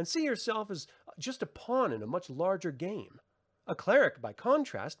 and see yourself as just a pawn in a much larger game. A cleric, by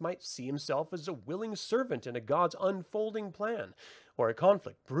contrast, might see himself as a willing servant in a god's unfolding plan, or a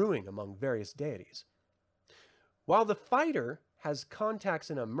conflict brewing among various deities. While the fighter has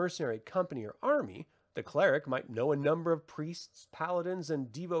contacts in a mercenary company or army, the cleric might know a number of priests, paladins,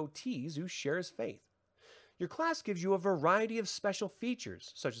 and devotees who share his faith. Your class gives you a variety of special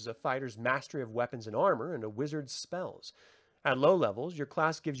features, such as a fighter's mastery of weapons and armor and a wizard's spells. At low levels, your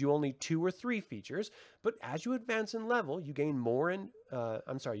class gives you only 2 or 3 features, but as you advance in level, you gain more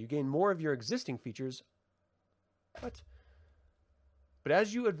you gain more of your existing features. What? But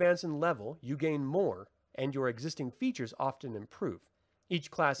as you advance in level, you gain more, and your existing features often improve. Each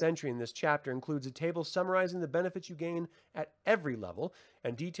class entry in this chapter includes a table summarizing the benefits you gain at every level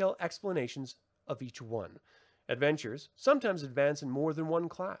and detailed explanations of each one. Adventurers sometimes advance in more than one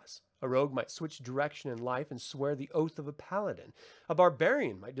class. A rogue might switch direction in life and swear the oath of a paladin. A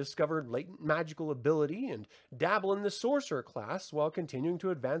barbarian might discover latent magical ability and dabble in the sorcerer class while continuing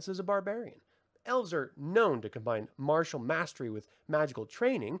to advance as a barbarian. Elves are known to combine martial mastery with magical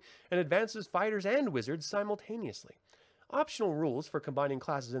training and advance as fighters and wizards simultaneously. Optional rules for combining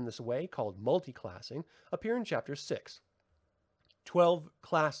classes in this way, called multiclassing, appear in Chapter 6. 12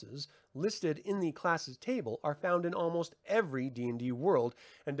 classes listed in the classes table are found in almost every D&D world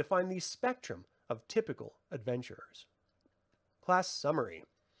and define the spectrum of typical adventurers. Class summary.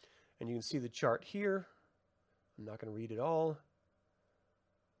 And you can see the chart here. I'm not going to read it all.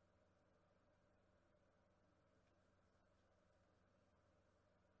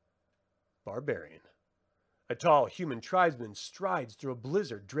 Barbarian. A tall human tribesman strides through a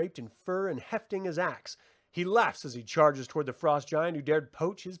blizzard draped in fur and hefting his axe. He laughs as he charges toward the frost giant who dared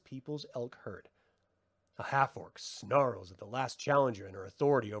poach his people's elk herd. A half-orc snarls at the last challenger and her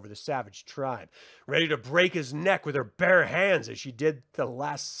authority over the savage tribe, ready to break his neck with her bare hands as she did the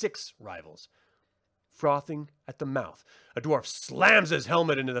last 6 rivals. Frothing at the mouth, a dwarf slams his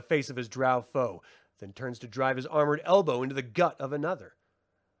helmet into the face of his drow foe, then turns to drive his armored elbow into the gut of another.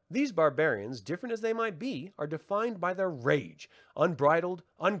 These barbarians, different as they might be, are defined by their rage, unbridled,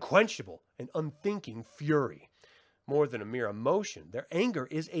 unquenchable, and unthinking fury. More than a mere emotion, their anger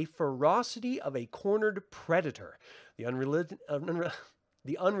is a ferocity of a cornered predator, the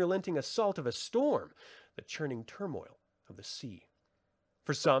unrelenting assault of a storm, the churning turmoil of the sea.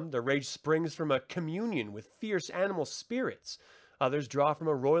 For some, their rage springs from a communion with fierce animal spirits. Others draw from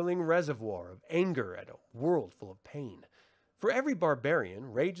a roiling reservoir of anger at a world full of pain. For every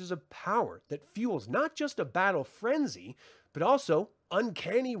barbarian, rage is a power that fuels not just a battle frenzy, but also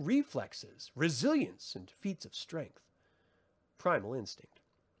uncanny reflexes, resilience, and feats of strength. Primal instinct.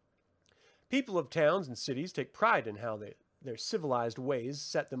 People of towns and cities take pride in how their civilized ways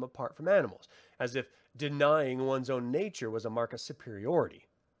set them apart from animals, as if denying one's own nature was a mark of superiority.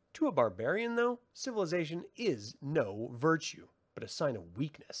 To a barbarian, though, civilization is no virtue, but a sign of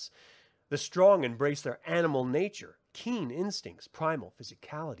weakness. The strong embrace their animal nature, keen instincts, primal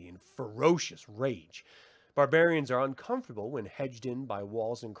physicality, and ferocious rage. Barbarians are uncomfortable when hedged in by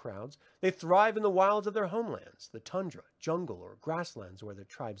walls and crowds. They thrive in the wilds of their homelands, the tundra, jungle, or grasslands where their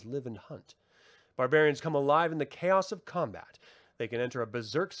tribes live and hunt. Barbarians come alive in the chaos of combat. They can enter a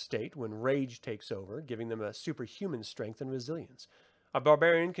berserk state when rage takes over, giving them a superhuman strength and resilience. A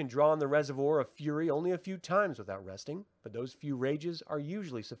barbarian can draw on the reservoir of fury only a few times without resting, but those few rages are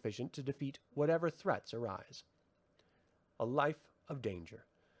usually sufficient to defeat whatever threats arise. A life of danger.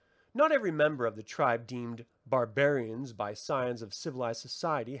 Not every member of the tribe deemed barbarians by signs of civilized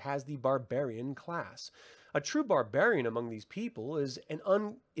society has the barbarian class. A true barbarian among these people is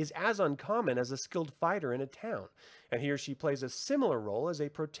as uncommon as a skilled fighter in a town, and he or she plays a similar role as a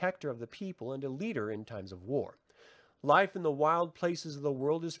protector of the people and a leader in times of war. Life in the wild places of the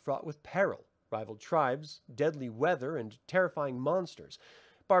world is fraught with peril, rival tribes, deadly weather, and terrifying monsters.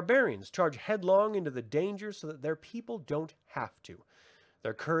 Barbarians charge headlong into the danger so that their people don't have to.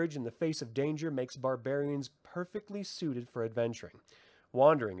 Their courage in the face of danger makes barbarians perfectly suited for adventuring.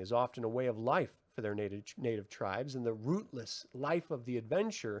 Wandering is often a way of life for their native tribes, and the rootless life of the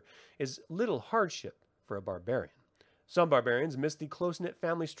adventurer is little hardship for a barbarian. Some barbarians miss the close-knit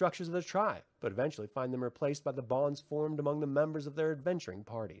family structures of the tribe, but eventually find them replaced by the bonds formed among the members of their adventuring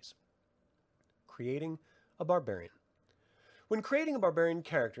parties. Creating a barbarian. When creating a barbarian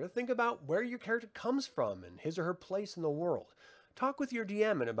character, think about where your character comes from and his or her place in the world. Talk with your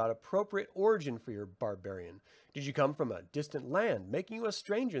DM about appropriate origin for your barbarian. Did you come from a distant land, making you a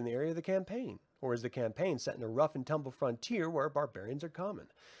stranger in the area of the campaign? Or is the campaign set in a rough and tumble frontier where barbarians are common?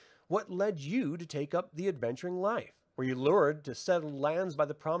 What led you to take up the adventuring life? Were you lured to settle lands by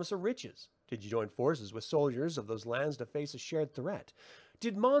the promise of riches? Did you join forces with soldiers of those lands to face a shared threat?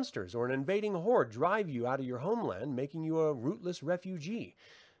 Did monsters or an invading horde drive you out of your homeland, making you a rootless refugee?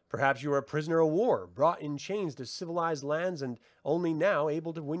 Perhaps you were a prisoner of war, brought in chains to civilized lands and only now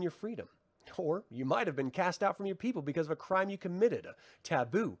able to win your freedom. Or you might have been cast out from your people because of a crime you committed, a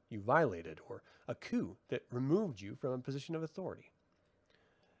taboo you violated, or a coup that removed you from a position of authority.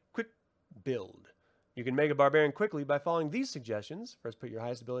 Quick build. You can make a barbarian quickly by following these suggestions. First, put your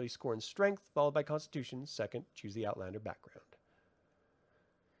highest ability score in strength, followed by constitution. Second, choose the outlander background.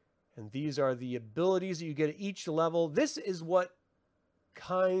 And these are the abilities that you get at each level. This is what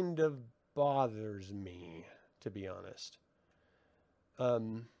kind of bothers me, to be honest. I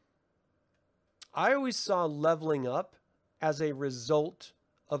always saw leveling up as a result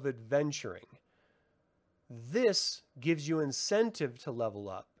of adventuring. This gives you incentive to level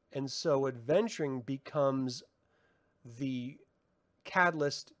up. And so adventuring becomes the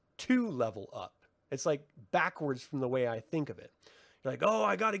catalyst to level up. It's like backwards from the way I think of it. You're like, oh,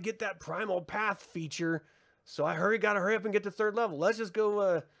 I got to get that primal path feature. So I got to hurry up and get to 3rd level. Let's just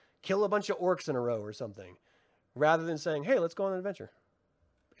go kill a bunch of orcs in a row or something. Rather than saying, hey, let's go on an adventure.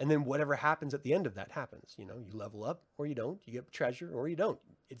 And then whatever happens at the end of that happens. You know, you level up or you don't. You get treasure or you don't.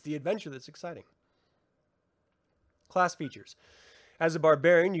 It's the adventure that's exciting. Class features. As a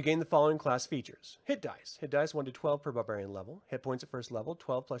barbarian, you gain the following class features. Hit dice. Hit dice 1 to 12 per barbarian level. Hit points at 1st level,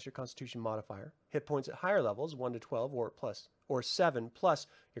 12 plus your constitution modifier. Hit points at higher levels, 1 to 12 or 7 plus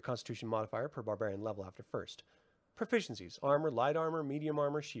your constitution modifier per barbarian level after 1st. Proficiencies. Armor, light armor, medium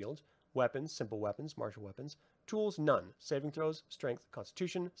armor, shield. Weapons, simple weapons, martial weapons. Tools, none. Saving throws, strength,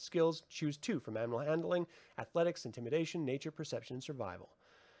 constitution. Skills, choose 2 from animal handling, athletics, intimidation, nature, perception, and survival.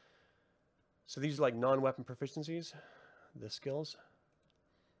 So these are like non-weapon proficiencies, the skills.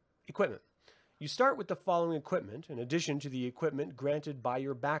 Equipment. You start with the following equipment in addition to the equipment granted by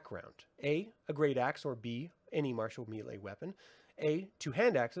your background. A great axe, or B, any martial melee weapon. A, 2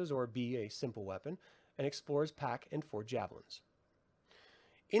 hand axes, or B, a simple weapon. An explorer's pack and 4 javelins.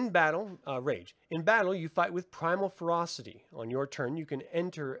 In battle, rage. In battle, you fight with primal ferocity. On your turn, you can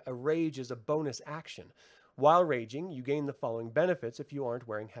enter a rage as a bonus action. While raging, you gain the following benefits if you aren't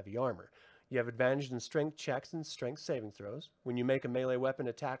wearing heavy armor. You have advantage in strength checks and strength saving throws. When you make a melee weapon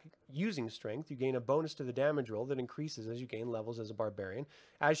attack using strength, you gain a bonus to the damage roll that increases as you gain levels as a barbarian,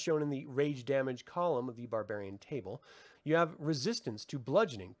 as shown in the rage damage column of the barbarian table. You have resistance to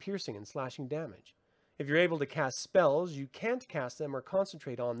bludgeoning, piercing, and slashing damage. If you're able to cast spells, you can't cast them or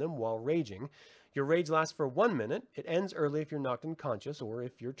concentrate on them while raging. Your rage lasts for 1 minute. It ends early if you're knocked unconscious, or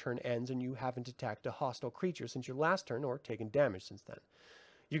if your turn ends and you haven't attacked a hostile creature since your last turn or taken damage since then.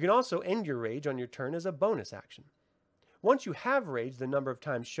 You can also end your rage on your turn as a bonus action. Once you have rage the number of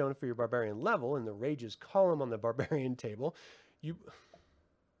times shown for your barbarian level in the rages column on the barbarian table, you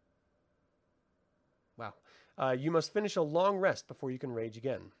must finish a long rest before you can rage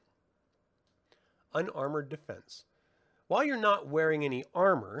again. Unarmored defense. While you're not wearing any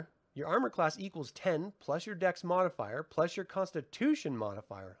armor, your armor class equals 10 plus your dex modifier plus your constitution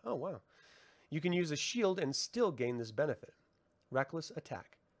modifier. Oh, wow. You can use a shield and still gain this benefit. Reckless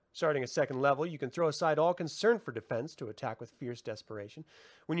attack. Starting at 2nd level, you can throw aside all concern for defense to attack with fierce desperation.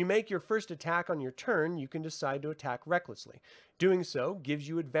 When you make your first attack on your turn, you can decide to attack recklessly. Doing so gives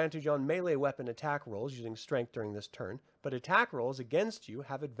you advantage on melee weapon attack rolls using strength during this turn, but attack rolls against you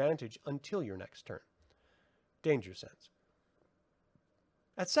have advantage until your next turn. Danger sense.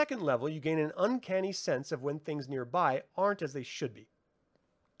 At 2nd level, you gain an uncanny sense of when things nearby aren't as they should be,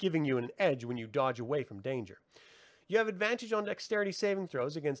 giving you an edge when you dodge away from danger. You have advantage on dexterity saving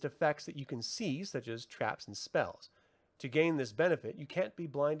throws against effects that you can see, such as traps and spells. To gain this benefit, you can't be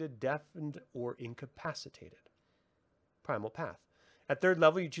blinded, deafened, or incapacitated. Primal path. At 3rd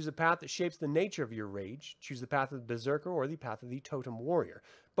level, you choose a path that shapes the nature of your rage. Choose the path of the Berserker or the path of the Totem Warrior,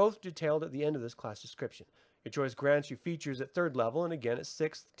 both detailed at the end of this class description. Your choice grants you features at 3rd level and again at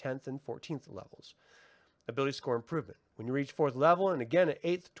 6th, 10th, and 14th levels. Ability score improvement. When you reach 4th level and again at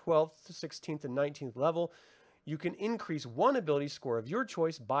 8th, 12th, 16th, and 19th level, you can increase 1 ability score of your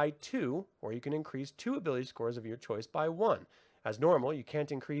choice by 2, or you can increase 2 ability scores of your choice by 1. As normal, you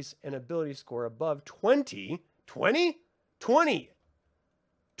can't increase an ability score above 20. 20? 20!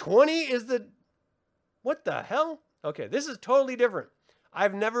 20 is the... What the hell? Okay, this is totally different.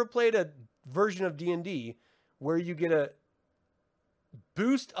 I've never played a version of D&D where you get a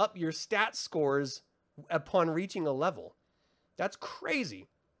boost up your stat scores upon reaching a level. That's crazy.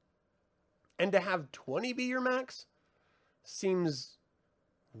 And to have 20 be your max seems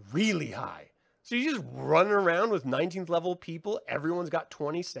really high. So you just run around with 19th level people, everyone's got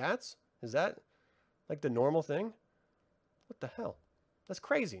 20 stats? Is that like the normal thing? What the hell? That's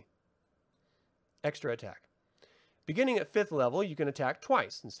crazy. Extra attack. Beginning at 5th level, you can attack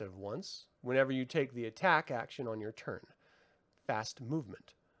twice instead of once, whenever you take the attack action on your turn. Fast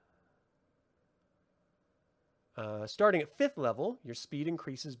movement. Starting at 5th level, your speed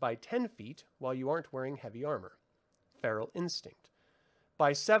increases by 10 feet while you aren't wearing heavy armor. Feral instinct.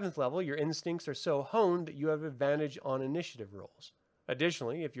 By 7th level, your instincts are so honed that you have advantage on initiative rolls.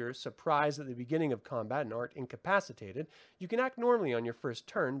 Additionally, if you're surprised at the beginning of combat and aren't incapacitated, you can act normally on your first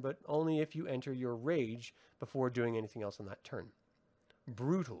turn, but only if you enter your rage before doing anything else on that turn.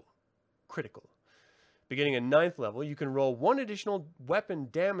 Brutal. Critical. Beginning at 9th level, you can roll 1 additional weapon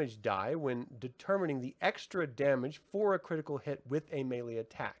damage die when determining the extra damage for a critical hit with a melee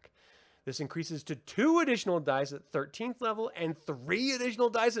attack. This increases to 2 additional dice at 13th level and 3 additional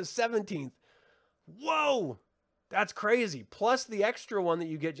dice at 17th. Whoa! That's crazy. Plus the extra one that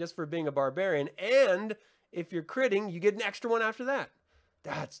you get just for being a barbarian, and if you're critting, you get an extra one after that.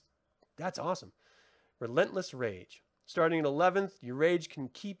 That's awesome. Relentless Rage. Starting at 11th, your rage can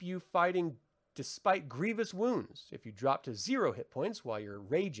keep you fighting despite grievous wounds. If you drop to 0 hit points while you're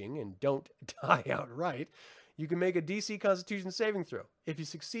raging and don't die outright, you can make a DC Constitution saving throw. If you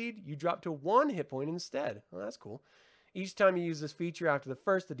succeed, you drop to 1 hit point instead. Well, that's cool. Each time you use this feature after the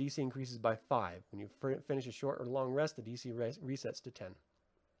first, the DC increases by 5. When you finish a short or long rest, the DC resets to 10.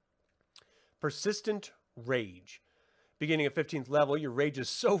 Persistent Rage. Beginning at 15th level, your rage is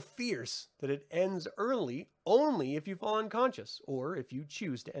so fierce that it ends early only if you fall unconscious or if you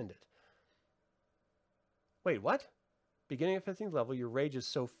choose to end it. Wait, what? Beginning at 15th level, your rage is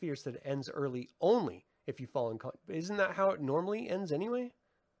so fierce that it ends early only if you fall unconscious. Isn't that how it normally ends anyway?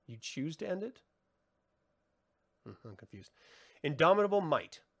 You choose to end it? I'm confused. Indomitable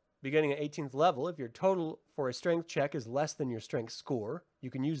Might. Beginning at 18th level, if your total for a strength check is less than your strength score,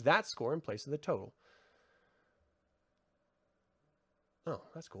 you can use that score in place of the total. Oh,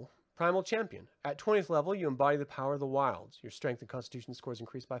 that's cool. Primal Champion. At 20th level, you embody the power of the wilds. Your strength and constitution scores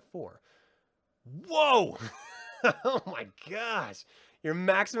increase by 4. Whoa! Oh my gosh. Your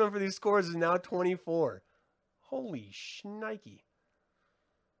maximum for these scores is now 24. Holy shnikey.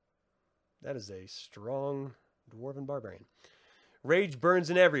 That is a strong dwarven barbarian. Rage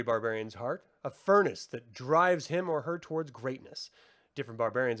burns in every barbarian's heart, a furnace that drives him or her towards greatness. Different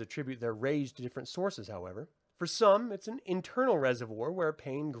barbarians attribute their rage to different sources, however. For some, it's an internal reservoir where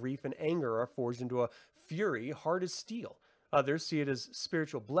pain, grief, and anger are forged into a fury hard as steel. Others see it as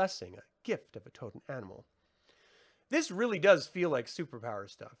spiritual blessing, a gift of a totem animal. This really does feel like superpower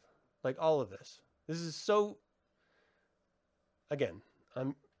stuff. Like all of this. This is so... Again,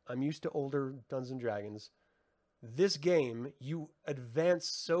 I'm used to older Dungeons & Dragons. This game, you advance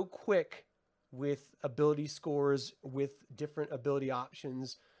so quick with ability scores, with different ability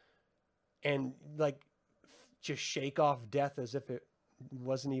options, and like just shake off death as if it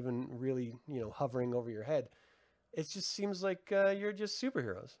wasn't even really, hovering over your head. It just seems like you're just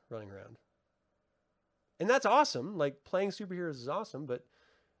superheroes running around. And that's awesome. Like, playing superheroes is awesome, but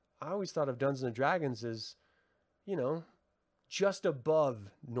I always thought of Dungeons & Dragons as, just above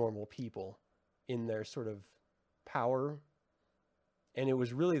normal people in their sort of power. And it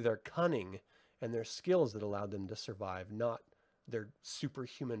was really their cunning and their skills that allowed them to survive, not their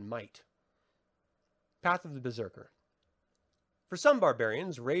superhuman might. Path of the Berserker. For some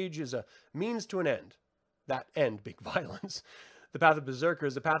barbarians, rage is a means to an end. That end being violence. The path of Berserker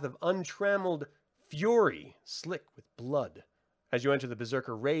is a path of untrammeled fury, slick with blood. As you enter the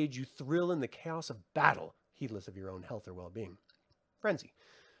Berserker rage, you thrill in the chaos of battle, heedless of your own health or well-being. Frenzy.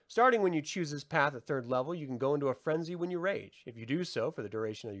 Starting when you choose this path at 3rd level, you can go into a frenzy when you rage. If you do so for the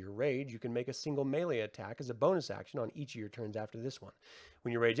duration of your rage, you can make a single melee attack as a bonus action on each of your turns after this one.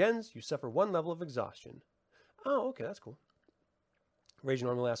 When your rage ends, you suffer 1 level of exhaustion. Oh, okay, that's cool. Rage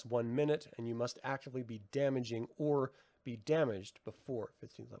normally lasts 1 minute, and you must actively be damaging or be damaged before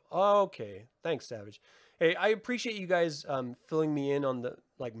 15th level. Okay, thanks, Savage. Hey, I appreciate you guys filling me in on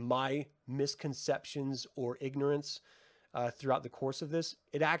my misconceptions or ignorance throughout the course of this.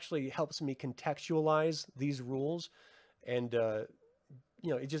 It actually helps me contextualize these rules, and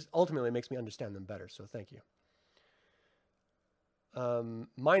it just ultimately makes me understand them better. So thank you.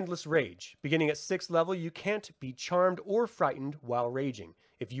 Mindless Rage. Beginning at 6th level, you can't be charmed or frightened while raging.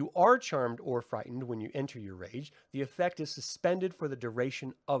 If you are charmed or frightened when you enter your rage, the effect is suspended for the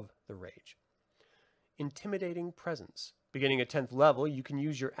duration of the rage. Intimidating Presence. Beginning at 10th level, you can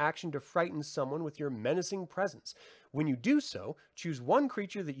use your action to frighten someone with your menacing presence. When you do so, choose one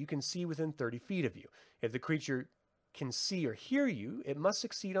creature that you can see within 30 feet of you. If the creature can see or hear you, it must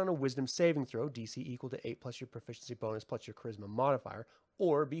succeed on a wisdom saving throw, DC equal to 8 plus your proficiency bonus plus your charisma modifier,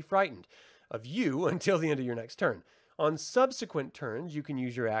 or be frightened of you until the end of your next turn. On subsequent turns, you can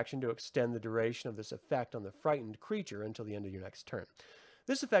use your action to extend the duration of this effect on the frightened creature until the end of your next turn.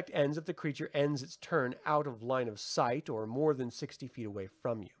 This effect ends if the creature ends its turn out of line of sight or more than 60 feet away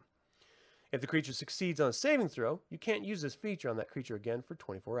from you. If the creature succeeds on a saving throw, you can't use this feature on that creature again for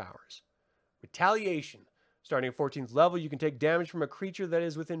 24 hours. Retaliation. Starting at 14th level, you can take damage from a creature that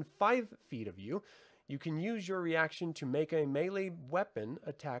is within 5 feet of you. You can use your reaction to make a melee weapon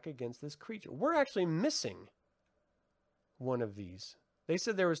attack against this creature. We're actually missing one of these. They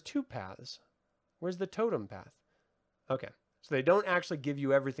said there was 2 paths. Where's the totem path? Okay, so they don't actually give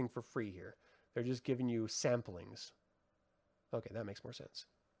you everything for free here. They're just giving you samplings. Okay, that makes more sense.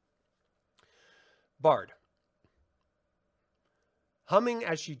 Bard. Humming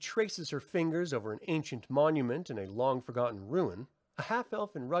as she traces her fingers over an ancient monument in a long-forgotten ruin, a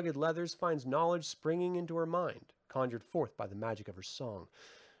half-elf in rugged leathers finds knowledge springing into her mind, conjured forth by the magic of her song.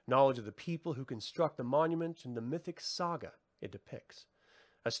 Knowledge of the people who construct the monument and the mythic saga it depicts.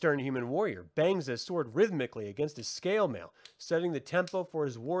 A stern human warrior bangs his sword rhythmically against his scale mail, setting the tempo for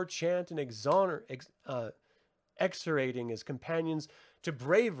his war chant and exhortating his companions to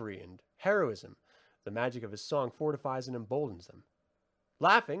bravery and heroism. The magic of his song fortifies and emboldens them.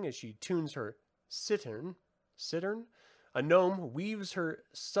 Laughing as she tunes her cittern, a gnome weaves her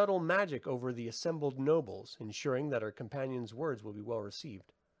subtle magic over the assembled nobles, ensuring that her companion's words will be well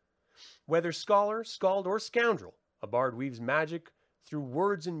received. Whether scholar, skald, or scoundrel, a bard weaves magic through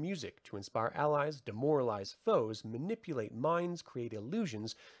words and music to inspire allies, demoralize foes, manipulate minds, create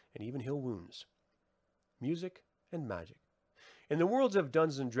illusions, and even heal wounds. Music and magic. In the worlds of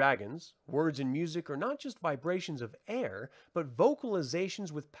Dungeons & Dragons, words and music are not just vibrations of air, but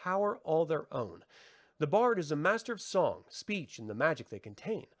vocalizations with power all their own. The bard is a master of song, speech, and the magic they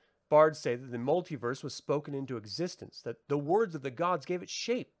contain. Bards say that the multiverse was spoken into existence, that the words of the gods gave it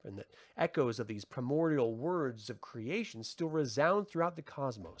shape, and that echoes of these primordial words of creation still resound throughout the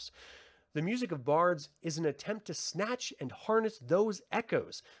cosmos. The music of bards is an attempt to snatch and harness those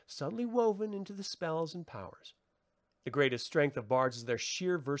echoes, subtly woven into the spells and powers. The greatest strength of bards is their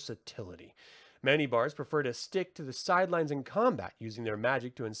sheer versatility. Many bards prefer to stick to the sidelines in combat, using their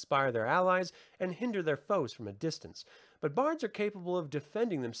magic to inspire their allies and hinder their foes from a distance. But bards are capable of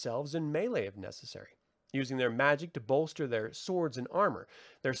defending themselves in melee if necessary, using their magic to bolster their swords and armor.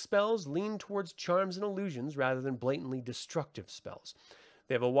 Their spells lean towards charms and illusions rather than blatantly destructive spells.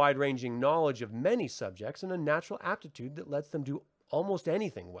 They have a wide-ranging knowledge of many subjects and a natural aptitude that lets them do almost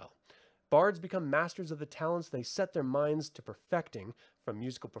anything well. Bards become masters of the talents they set their minds to perfecting, from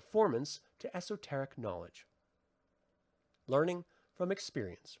musical performance to esoteric knowledge. Learning from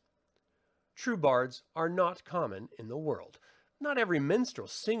experience. True bards are not common in the world. Not every minstrel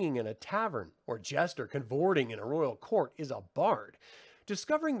singing in a tavern or jester cavorting in a royal court is a bard.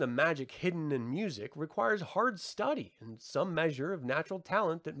 Discovering the magic hidden in music requires hard study and some measure of natural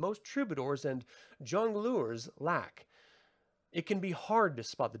talent that most troubadours and jongleurs lack. It can be hard to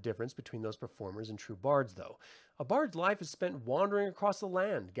spot the difference between those performers and true bards, though. A bard's life is spent wandering across the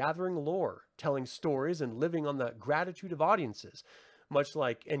land, gathering lore, telling stories, and living on the gratitude of audiences, much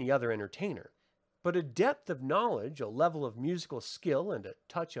like any other entertainer. But a depth of knowledge, a level of musical skill, and a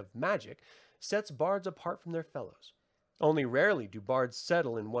touch of magic sets bards apart from their fellows. Only rarely do bards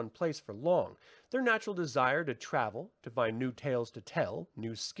settle in one place for long. Their natural desire to travel, to find new tales to tell,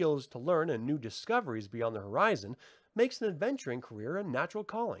 new skills to learn, and new discoveries beyond the horizon makes an adventuring career a natural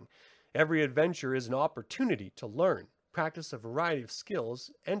calling. Every adventure is an opportunity to learn, practice a variety of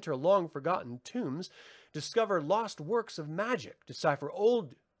skills, enter long-forgotten tombs, discover lost works of magic, decipher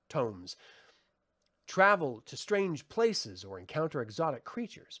old tomes, travel to strange places, or encounter exotic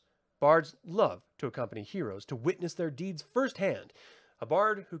creatures. Bards love to accompany heroes to witness their deeds firsthand. A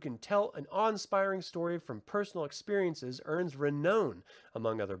bard who can tell an awe-inspiring story from personal experiences earns renown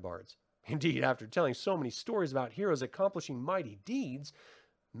among other bards. Indeed, after telling so many stories about heroes accomplishing mighty deeds,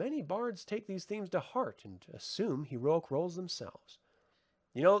 many bards take these themes to heart and assume heroic roles themselves.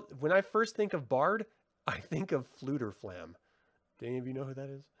 You know, when I first think of bard, I think of Flute or Flam. Do any of you know who that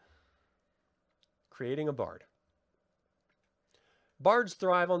is? Creating a bard. Bards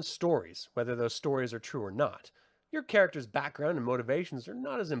thrive on stories, whether those stories are true or not. Your character's background and motivations are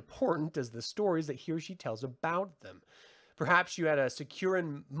not as important as the stories that he or she tells about them. Perhaps you had a secure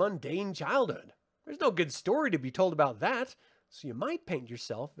and mundane childhood. There's no good story to be told about that, so you might paint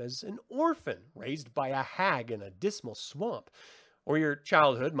yourself as an orphan raised by a hag in a dismal swamp, or your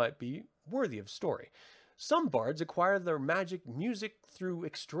childhood might be worthy of story. Some bards acquire their magic music through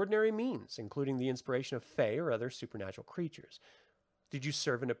extraordinary means, including the inspiration of fae or other supernatural creatures. Did you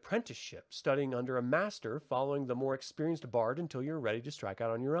serve an apprenticeship, studying under a master, following the more experienced bard until you're ready to strike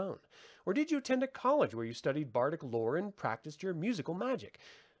out on your own? Or did you attend a college where you studied bardic lore and practiced your musical magic?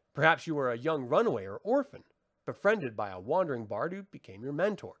 Perhaps you were a young runaway or orphan, befriended by a wandering bard who became your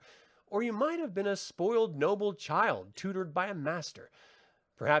mentor. Or you might have been a spoiled noble child, tutored by a master.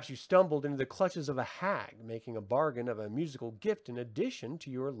 Perhaps you stumbled into the clutches of a hag, making a bargain of a musical gift in addition to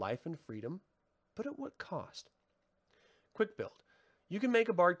your life and freedom, but at what cost? Quick build. You can make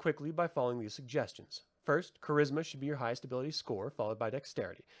a bard quickly by following these suggestions. First, charisma should be your highest ability score, followed by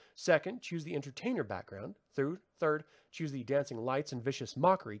dexterity. Second, choose the entertainer background. Third, choose the dancing lights and vicious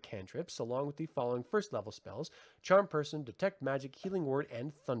mockery cantrips, along with the following first level spells: Charm Person, Detect Magic, Healing Word,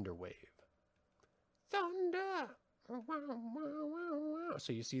 and Thunder Wave. Thunder!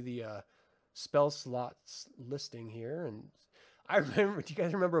 So you see the spell slots listing here, and I remember, do you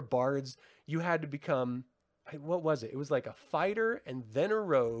guys remember bards? You had to become, what was it? It was like a fighter and then a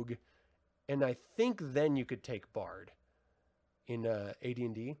rogue, and I think then you could take bard in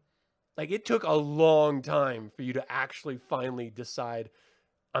AD&D. Like, it took a long time for you to actually finally decide,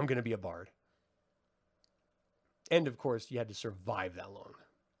 I'm going to be a bard. And of course, you had to survive that long.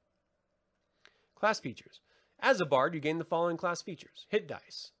 Class features. As a bard, you gain the following class features: hit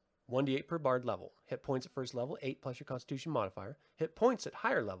dice, 1d8 per bard level. Hit points at first level, 8 plus your constitution modifier. Hit points at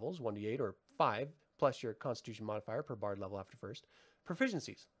higher levels, 1d8 or 5 plus your constitution modifier per bard level after first.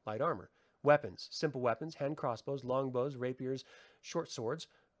 Proficiencies: light armor. Weapons: simple weapons, hand crossbows, longbows, rapiers, short swords.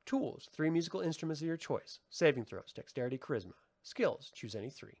 Tools: 3 musical instruments of your choice. Saving throws: dexterity, charisma. Skills: choose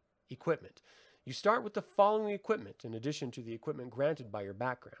any 3. Equipment: you start with the following equipment in addition to the equipment granted by your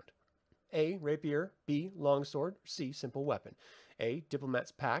background: A, rapier; B, longsword; C, simple weapon; A,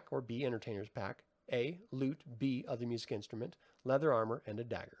 diplomat's pack, or B, entertainer's pack; A, lute; B, other music instrument; leather armor; and a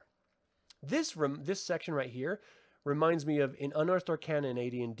dagger. This section right here reminds me of, in Unearthed Arcana and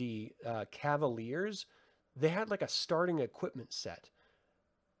AD&D, Cavaliers. They had like a starting equipment set.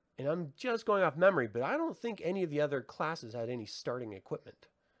 And I'm just going off memory, but I don't think any of the other classes had any starting equipment.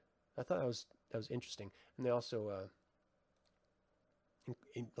 I thought that was interesting. And they also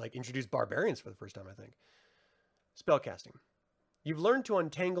introduced barbarians for the first time, I think. Spellcasting. You've learned to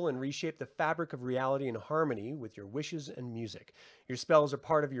untangle and reshape the fabric of reality in harmony with your wishes and music. Your spells are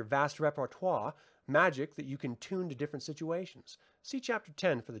part of your vast repertoire, magic that you can tune to different situations. See Chapter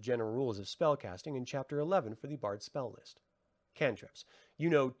 10 for the general rules of spellcasting and Chapter 11 for the Bard spell list. Cantrips. You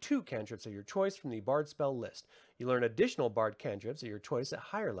know 2 cantrips of your choice from the Bard spell list. You learn additional Bard cantrips of your choice at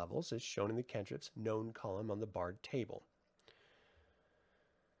higher levels, as shown in the cantrips known column on the Bard table.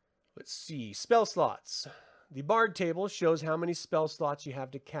 Let's see. Spell slots. The Bard table shows how many spell slots you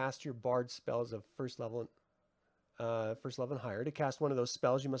have to cast your Bard spells of first level and higher. To cast one of those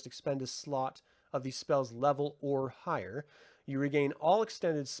spells, you must expend a slot of the spell's level or higher. You regain all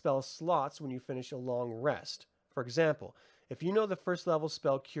extended spell slots when you finish a long rest. For example, if you know the first level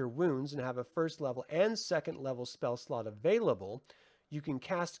spell Cure Wounds and have a first level and second level spell slot available, you can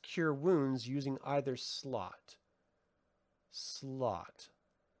cast Cure Wounds using either slot.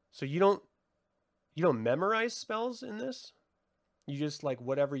 So you don't memorize spells in this? You just, like,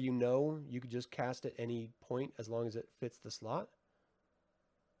 whatever you know, you could just cast at any point as long as it fits the slot?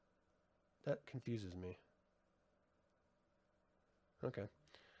 That confuses me. Okay.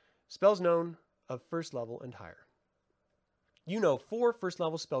 Spells known of first level and higher. You know 4 first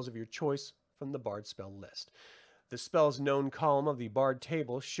level spells of your choice from the Bard spell list. The spells known column of the Bard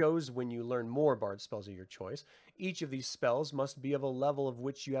table shows when you learn more Bard spells of your choice. Each of these spells must be of a level of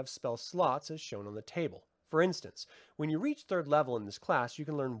which you have spell slots as shown on the table. For instance, when you reach 3rd level in this class, you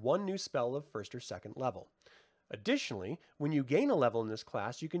can learn 1 new spell of 1st or 2nd level. Additionally, when you gain a level in this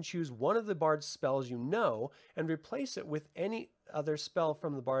class, you can choose one of the Bard's spells you know and replace it with any other spell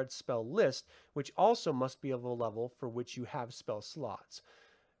from the Bard's spell list, which also must be of a level for which you have spell slots.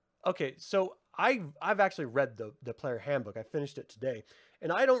 Okay, so I've actually read the player handbook. I finished it today,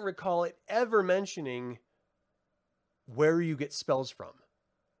 and I don't recall it ever mentioning where you get spells from.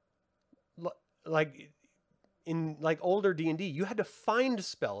 Like in older D&D, you had to find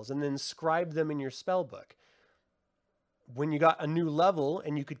spells and then scribe them in your spell book. When you got a new level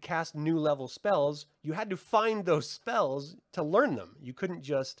and you could cast new level spells, you had to find those spells to learn them. You couldn't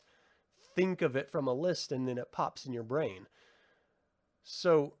just think of it from a list and then it pops in your brain.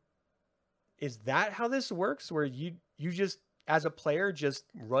 So is that how this works? Where you just, as a player, just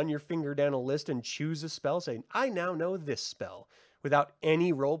run your finger down a list and choose a spell, saying, I now know this spell, without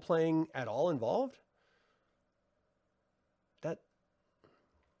any role-playing at all involved?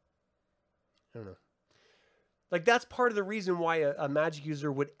 I don't know. Like, that's part of the reason why a magic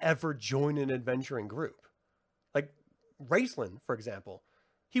user would ever join an adventuring group. Like, Raistlin, for example.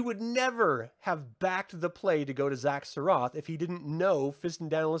 He would never have backed the play to go to Zaxxaroth if he didn't know Fist and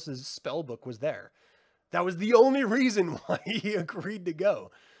Daedalus' spellbook was there. That was the only reason why he agreed to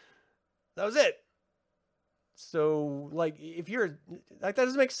go. That was it. So, like, if you're... Like, that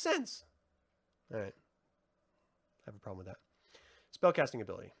doesn't make sense. All right. I have a problem with that. Spellcasting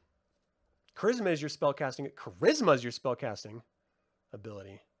ability. Charisma is your spellcasting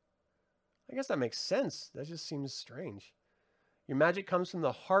ability. I guess that makes sense. That just seems strange. Your magic comes from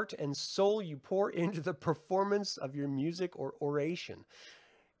the heart and soul you pour into the performance of your music or oration.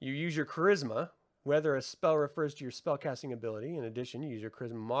 You use your charisma, whether a spell refers to your spellcasting ability. In addition, you use your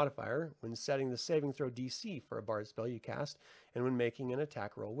charisma modifier when setting the saving throw DC for a bard spell you cast and when making an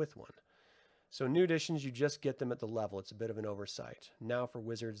attack roll with one. So new additions, you just get them at the level. It's a bit of an oversight. Now for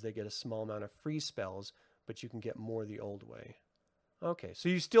wizards, they get a small amount of free spells, but you can get more the old way. Okay, so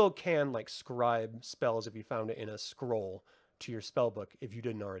you still can like scribe spells if you found it in a scroll to your spell book if you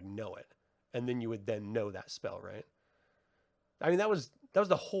didn't already know it. And then you would then know that spell, right? I mean, that was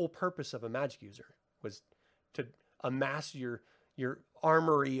the whole purpose of a magic user, was to amass your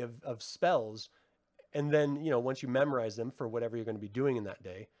armory of spells. And then, once you memorize them for whatever you're going to be doing in that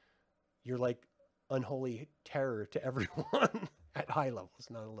day, you're like unholy terror to everyone at high levels,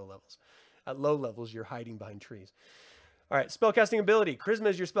 not at low levels. At low levels, you're hiding behind trees. All right, spellcasting ability. Charisma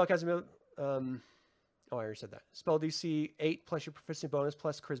is your spellcasting ability. I already said that. Spell DC 8 plus your proficiency bonus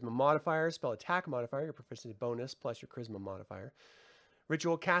plus charisma modifier. Spell attack modifier, your proficiency bonus plus your charisma modifier.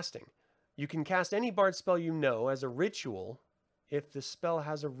 Ritual casting. You can cast any bard spell you know as a ritual if the spell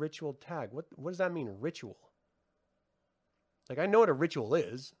has a ritual tag. What does that mean, ritual? Like, I know what a ritual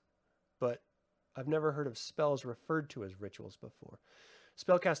is, but I've never heard of spells referred to as rituals before.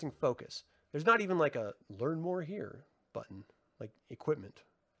 Spellcasting focus. There's not even like a learn more here button, like equipment.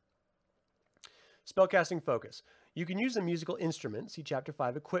 Spellcasting focus. You can use a musical instrument, see Chapter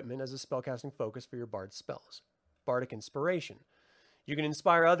 5 equipment, as a spellcasting focus for your bard spells. Bardic inspiration. You can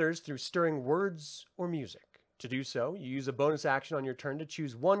inspire others through stirring words or music. To do so, you use a bonus action on your turn to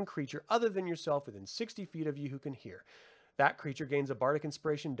choose one creature other than yourself within 60 feet of you who can hear. That creature gains a bardic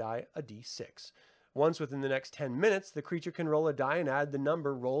inspiration die, a d6. Once within the next 10 minutes, the creature can roll a die and add the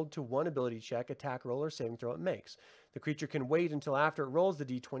number rolled to one ability check, attack roll, or saving throw it makes. The creature can wait until after it rolls the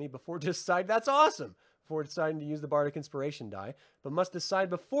d20 before that's awesome! Before deciding to use the bardic inspiration die, but must decide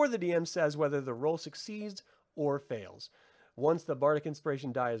before the DM says whether the roll succeeds or fails. Once the bardic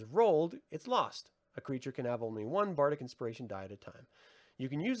inspiration die is rolled, it's lost. A creature can have only one bardic inspiration die at a time. You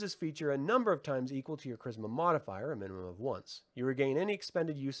can use this feature a number of times equal to your charisma modifier, a minimum of once. You regain any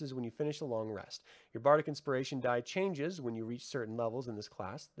expended uses when you finish a long rest. Your bardic inspiration die changes when you reach certain levels in this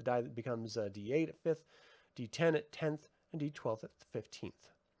class. The die becomes D8 at 5th, D10 at 10th, and D12 at 15th.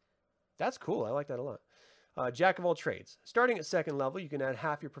 That's cool. I like that a lot. Jack of all trades. Starting at 2nd level, you can add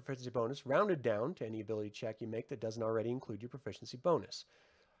half your proficiency bonus, rounded down to any ability check you make that doesn't already include your proficiency bonus.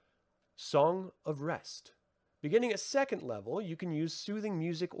 Song of Rest. Beginning at 2nd level, you can use soothing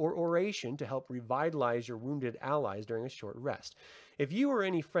music or oration to help revitalize your wounded allies during a short rest. If you or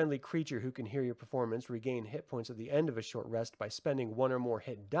any friendly creature who can hear your performance regain hit points at the end of a short rest by spending one or more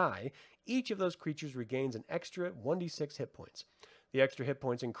hit die, each of those creatures regains an extra 1d6 hit points. The extra hit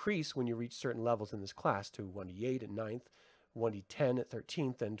points increase when you reach certain levels in this class to 1d8 at 9th, 1d10 at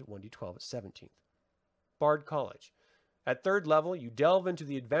 13th, and 1d12 at 17th. Bard College. At 3rd level, you delve into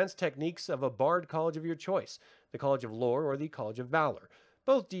the advanced techniques of a bard college of your choice, the College of Lore or the College of Valor,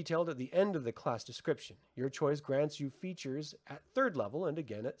 both detailed at the end of the class description. Your choice grants you features at 3rd level and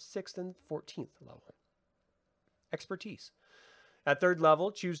again at 6th and 14th level. Expertise. At 3rd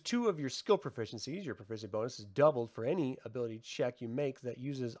level, choose 2 of your skill proficiencies. Your proficiency bonus is doubled for any ability check you make that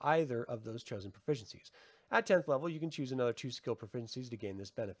uses either of those chosen proficiencies. At 10th level, you can choose another 2 skill proficiencies to gain this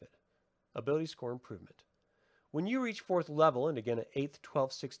benefit. Ability score improvement. When you reach 4th level, and again at 8th,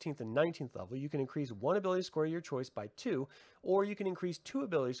 12th, 16th, and 19th level, you can increase 1 ability score of your choice by 2, or you can increase 2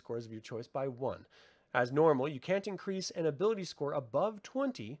 ability scores of your choice by 1. As normal, you can't increase an ability score above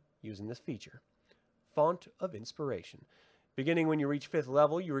 20 using this feature. Font of Inspiration. Beginning when you reach 5th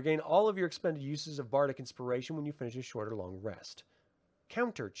level, you regain all of your expended uses of bardic inspiration when you finish a short or long rest.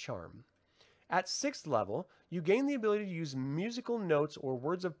 Counter Charm. At 6th level, you gain the ability to use musical notes or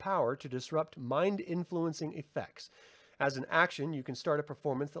words of power to disrupt mind-influencing effects. As an action, you can start a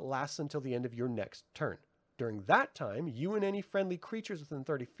performance that lasts until the end of your next turn. During that time, you and any friendly creatures within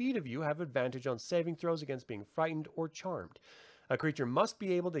 30 feet of you have advantage on saving throws against being frightened or charmed. A creature must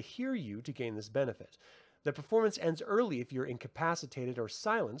be able to hear you to gain this benefit. The performance ends early if you're incapacitated or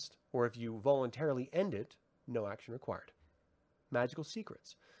silenced, or if you voluntarily end it, no action required. Magical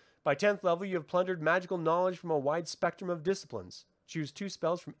Secrets. By 10th level, you have plundered magical knowledge from a wide spectrum of disciplines. Choose 2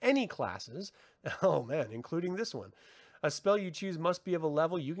 spells from any classes, including this one. A spell you choose must be of a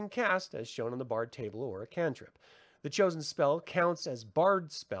level you can cast, as shown on the Bard table, or a cantrip. The chosen spell counts as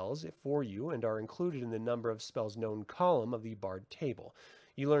Bard spells for you and are included in the number of spells known column of the Bard table.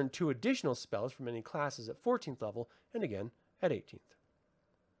 You learn 2 additional spells from any classes at 14th level, and again at 18th.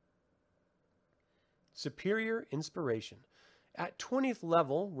 Superior Inspiration. At 20th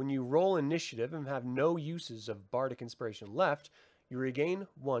level, when you roll initiative and have no uses of bardic inspiration left, You regain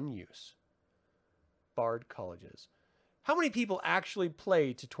 1 use. Bard colleges. How many people actually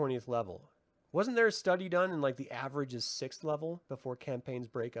play to 20th level? Wasn't there a study done and like the average is 6th level before campaigns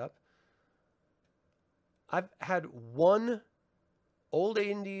break up? I've had one old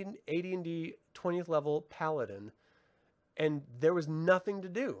AD&D 20th level paladin, and there was nothing to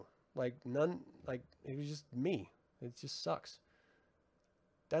do. Like none, like it was just me. It just sucks.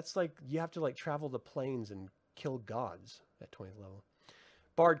 That's like you have to like travel the plains and kill gods at 20th level.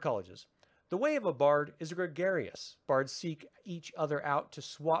 Bard colleges. The way of a bard is gregarious. Bards seek each other out to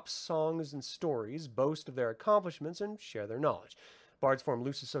swap songs and stories, boast of their accomplishments, and share their knowledge. Bards form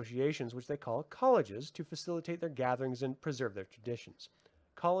loose associations, which they call colleges, to facilitate their gatherings and preserve their traditions.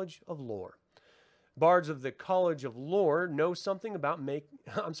 College of Lore. Bards of the College of Lore know something about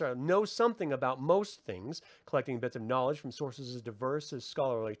know something about most things, collecting bits of knowledge from sources as diverse as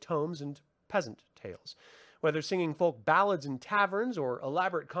scholarly tomes and peasant tales. Whether singing folk ballads in taverns or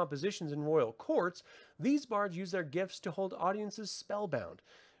elaborate compositions in royal courts, these bards use their gifts to hold audiences spellbound.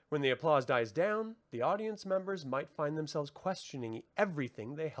 When the applause dies down, the audience members might find themselves questioning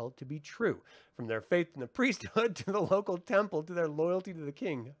everything they held to be true, from their faith in the priesthood to the local temple to their loyalty to the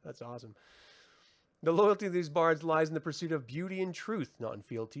king. That's awesome. The loyalty of these bards lies in the pursuit of beauty and truth, not in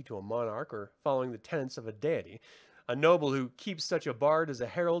fealty to a monarch or following the tenets of a deity. A noble who keeps such a bard as a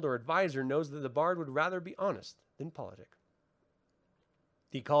herald or advisor knows that the bard would rather be honest than politic.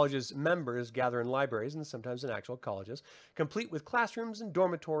 The college's members gather in libraries and sometimes in actual colleges, complete with classrooms and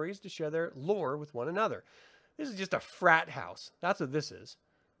dormitories to share their lore with one another. This is just a frat house. That's what this is.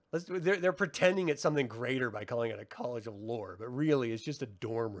 They're pretending it's something greater by calling it a college of lore, but really it's just a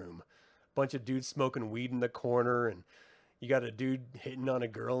dorm room. Bunch of dudes smoking weed in the corner, and you got a dude hitting on a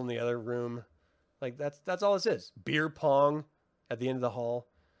girl in the other room. Like that's all this is. Beer pong at the end of the hall.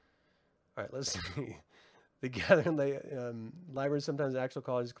 All right, let's see. They gather in libraries, sometimes actual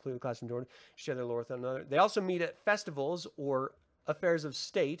colleges, including classroom door, share their lore with one another. They also meet at festivals or affairs of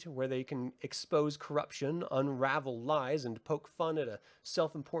state where they can expose corruption, unravel lies, and poke fun at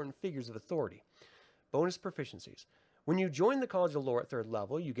self-important figures of authority. Bonus proficiencies. When you join the College of Lore at 3rd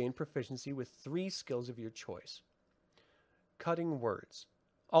level, you gain proficiency with 3 skills of your choice. Cutting words.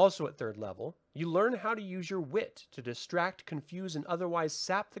 Also at 3rd level, you learn how to use your wit to distract, confuse, and otherwise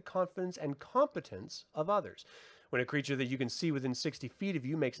sap the confidence and competence of others. When a creature that you can see within 60 feet of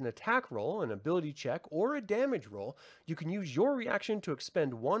you makes an attack roll, an ability check, or a damage roll, you can use your reaction to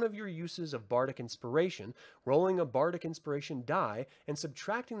expend one of your uses of Bardic Inspiration, rolling a Bardic Inspiration die, and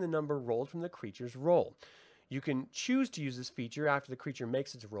subtracting the number rolled from the creature's roll. You can choose to use this feature after the creature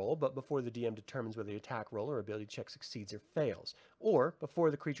makes its roll, but before the DM determines whether the attack roll or ability check succeeds or fails, or before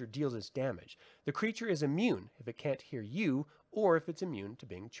the creature deals its damage. The creature is immune if it can't hear you, or if it's immune to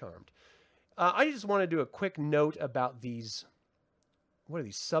being charmed. I just want to do a quick note about these, what are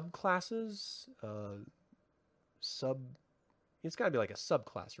these, subclasses? It's got to be like a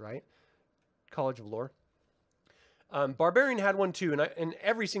subclass, right? College of Lore. Barbarian had one too, and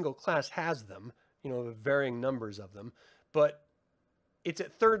every single class has them. You know, varying numbers of them, but it's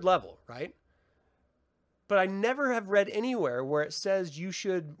at 3rd level, right? But I never have read anywhere where it says you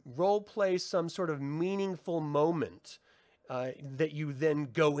should role play some sort of meaningful moment that you then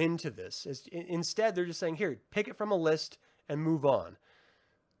go into this. Instead, they're just saying, here, pick it from a list and move on.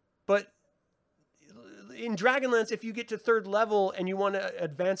 But in Dragonlance, if you get to 3rd level and you want to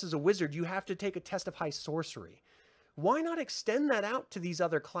advance as a wizard, you have to take a test of high sorcery. Why not extend that out to these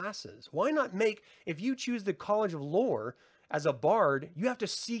other classes? Why not make, if you choose the College of Lore as a bard, you have to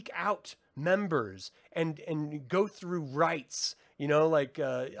seek out members and go through rites, you know, like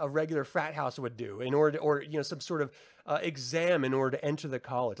a regular frat house would do in order to, or, you know, some sort of exam in order to enter the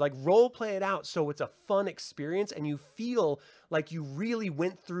college. Like role play it out so it's a fun experience and you feel like you really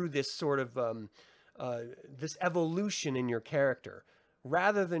went through this sort of, this evolution in your character.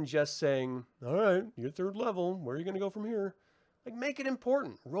 Rather than just saying, all right, you're 3rd level, where are you going to go from here? Like, make it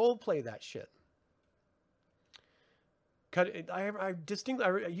important. Role play that shit. I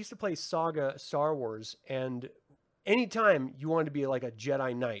used to play Saga Star Wars, and anytime you wanted to be like a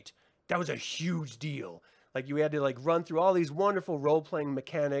Jedi Knight, that was a huge deal. Like, you had to like run through all these wonderful role-playing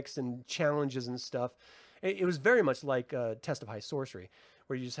mechanics and challenges and stuff. It was very much like a Test of High Sorcery,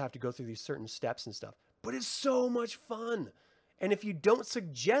 where you just have to go through these certain steps and stuff. But it's so much fun. And if you don't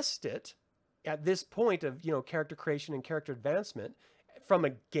suggest it at this point of, you know, character creation and character advancement from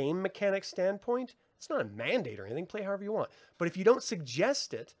a game mechanic standpoint, it's not a mandate or anything. Play however you want. But if you don't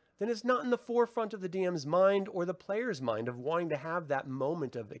suggest it, then it's not in the forefront of the DM's mind or the player's mind of wanting to have that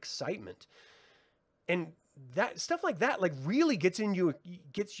moment of excitement. And that stuff like that, like really gets you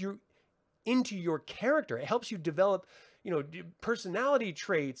into your character. It helps you develop personality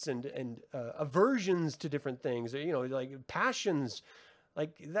traits and aversions to different things, like passions.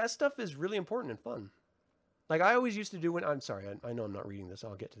 Like that stuff is really important and fun. Like I always used to do I'm sorry, I know I'm not reading this.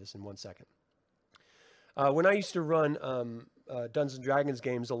 I'll get to this in 1 second. When I used to run Dungeons and Dragons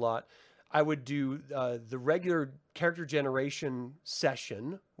games a lot, I would do the regular character generation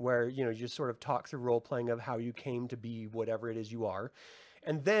session where, you just sort of talk through role playing of how you came to be whatever it is you are.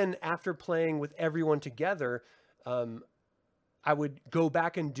 And then after playing with everyone together, I would go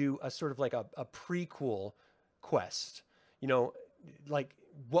back and do a sort of like a prequel quest, like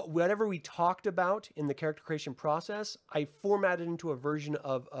whatever we talked about in the character creation process, I formatted into a version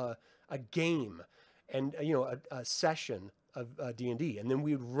of a game and, a session of D&D. And then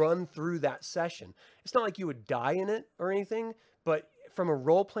we would run through that session. It's not like you would die in it or anything, but from a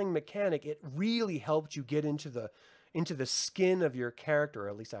role-playing mechanic, it really helped you get into the skin of your character, or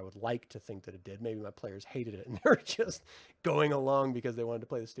at least I would like to think that it did. Maybe my players hated it and they were just going along because they wanted to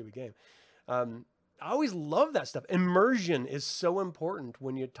play the stupid game. I always love that stuff. Immersion is so important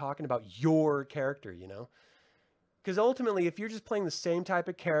when you're talking about your character, because ultimately, if you're just playing the same type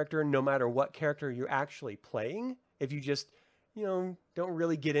of character, no matter what character you're actually playing, if you just, don't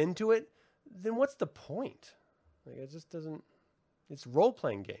really get into it, then what's the point? Like, it just doesn't, it's a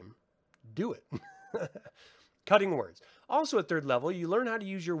role-playing game. Do it. Cutting words. Also at 3rd level, you learn how to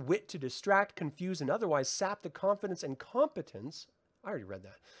use your wit to distract, confuse, and otherwise sap the confidence and competence. I already read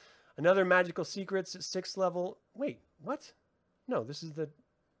that. Another magical secrets at 6th level. Wait, what? No, that's the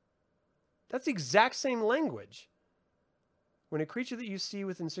exact same language. When a creature that you see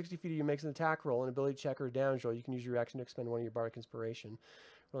within 60 feet of you makes an attack roll, an ability check, or a damage roll, you can use your reaction to expend one of your bardic inspiration.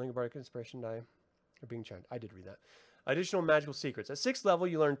 Rolling a bardic inspiration die, or being charmed. I did read that. Additional magical secrets. At 6th level,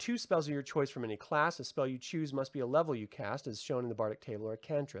 you learn 2 spells of your choice from any class. A spell you choose must be a level you cast, as shown in the bardic table, or a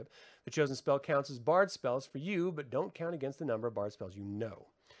cantrip. The chosen spell counts as bard spells for you, but don't count against the number of bard spells you know.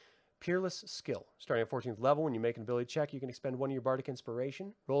 Peerless skill. Starting at 14th level, when you make an ability check, you can expend one of your bardic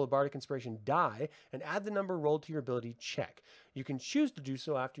inspiration, roll a bardic inspiration die, and add the number rolled to your ability check. You can choose to do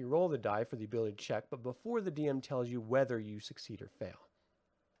so after you roll the die for the ability check, but before the DM tells you whether you succeed or fail.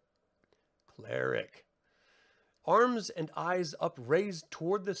 Cleric. Arms and eyes upraised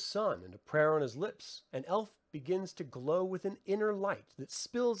toward the sun and a prayer on his lips, an elf begins to glow with an inner light that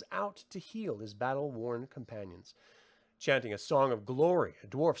spills out to heal his battle-worn companions. Chanting a song of glory, a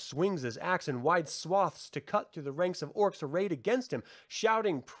dwarf swings his axe in wide swaths to cut through the ranks of orcs arrayed against him,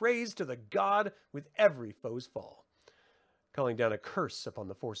 shouting praise to the god with every foe's fall. Calling down a curse upon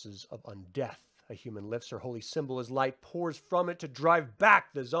the forces of undeath, a human lifts her holy symbol as light pours from it to drive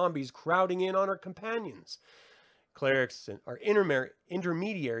back the zombies crowding in on her companions. Clerics are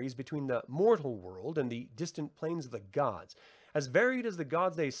intermediaries between the mortal world and the distant planes of the gods. As varied as the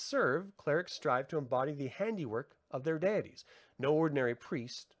gods they serve, clerics strive to embody the handiwork of their deities. No ordinary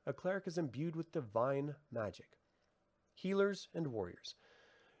priest, a cleric is imbued with divine magic. Healers and warriors.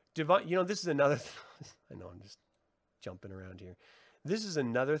 This is another I know I'm just jumping around here. This is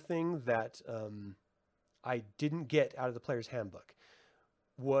another thing that I didn't get out of the player's handbook,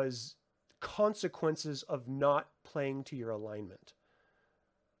 was consequences of not playing to your alignment.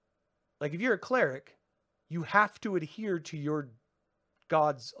 Like if you're a cleric, you have to adhere to your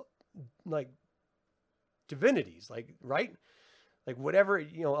god's divinities, right? Like whatever,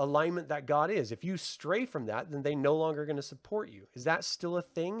 alignment that God is. If you stray from that, then they no longer going to support you. Is that still a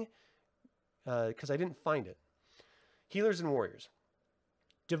thing? Because I didn't find it. Healers and warriors.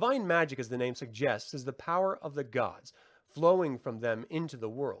 Divine magic, as the name suggests, is the power of the gods flowing from them into the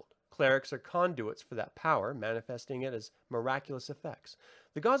world. Clerics are conduits for that power, manifesting it as miraculous effects.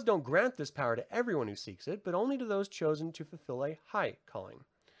 The gods don't grant this power to everyone who seeks it, but only to those chosen to fulfill a high calling.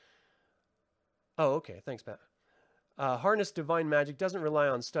 Oh, okay. Thanks, Pat. Harness divine magic doesn't rely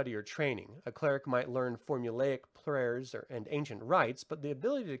on study or training. A cleric might learn formulaic prayers and ancient rites, but the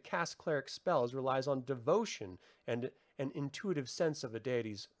ability to cast cleric spells relies on devotion and an intuitive sense of a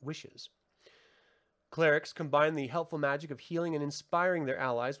deity's wishes. Clerics combine the helpful magic of healing and inspiring their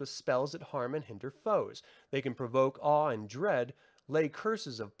allies with spells that harm and hinder foes. They can provoke awe and dread, lay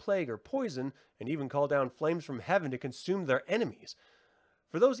curses of plague or poison, and even call down flames from heaven to consume their enemies.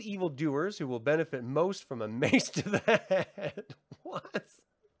 For those evildoers who will benefit most from a mace to the head, what?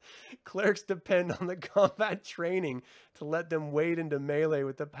 Clerics depend on the combat training to let them wade into melee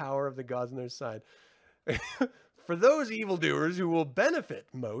with the power of the gods on their side. For those evildoers who will benefit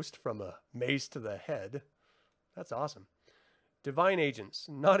most from a mace to the head. That's awesome. Divine agents.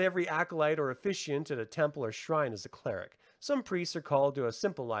 Not every acolyte or officiant at a temple or shrine is a cleric. Some priests are called to a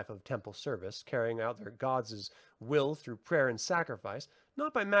simple life of temple service, carrying out their gods' will through prayer and sacrifice,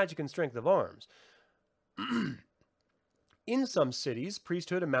 not by magic and strength of arms. In some cities,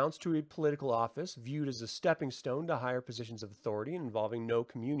 priesthood amounts to a political office viewed as a stepping stone to higher positions of authority involving no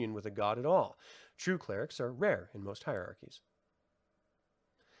communion with a god at all. True clerics are rare in most hierarchies.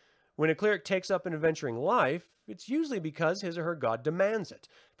 When a cleric takes up an adventuring life, it's usually because his or her god demands it.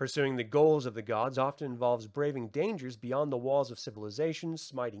 Pursuing the goals of the gods often involves braving dangers beyond the walls of civilization,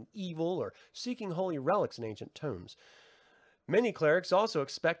 smiting evil, or seeking holy relics in ancient tombs. Many clerics also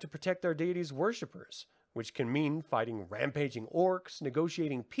expect to protect their deity's worshippers, which can mean fighting rampaging orcs,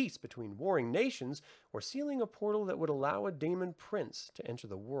 negotiating peace between warring nations, or sealing a portal that would allow a demon prince to enter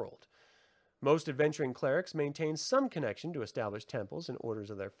the world. Most adventuring clerics maintain some connection to established temples and orders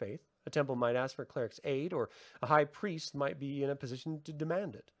of their faith. A temple might ask for a cleric's aid, or a high priest might be in a position to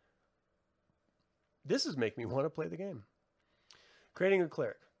demand it. This is making me want to play the game. Creating a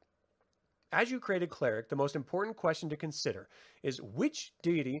cleric. As you create a cleric, the most important question to consider is which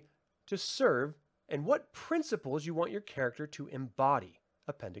deity to serve and what principles you want your character to embody.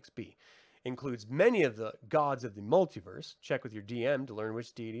 Appendix B includes many of the gods of the multiverse. Check with your DM to learn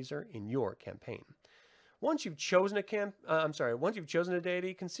which deities are in your campaign. Once you've chosen a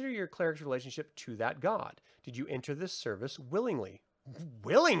deity, consider your cleric's relationship to that god. Did you enter this service willingly?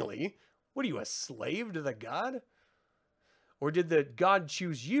 Willingly? What are you, a slave to the god? Or did the god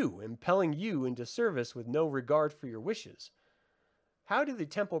choose you, impelling you into service with no regard for your wishes? How do the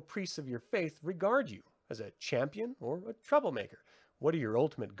temple priests of your faith regard you? As a champion or a troublemaker? What are your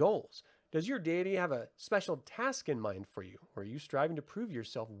ultimate goals? Does your deity have a special task in mind for you, or are you striving to prove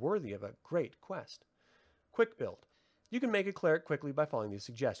yourself worthy of a great quest? Quick build. You can make a cleric quickly by following these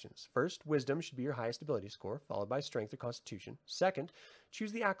suggestions. First, wisdom should be your highest ability score, followed by strength or constitution. Second,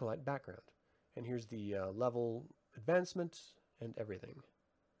 choose the acolyte background. And here's the level advancement and everything.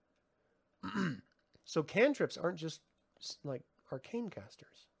 So cantrips aren't just like arcane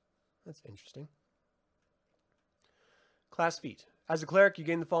casters. That's interesting. Class feat. As a cleric, you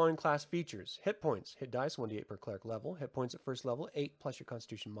gain the following class features. Hit points. Hit dice, 1d8 per cleric level. Hit points at first level, 8 plus your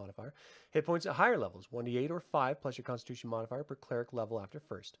constitution modifier. Hit points at higher levels, 1d8 or 5 plus your constitution modifier per cleric level after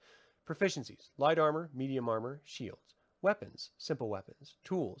first. Proficiencies. Light armor, medium armor, shields. Weapons. Simple weapons.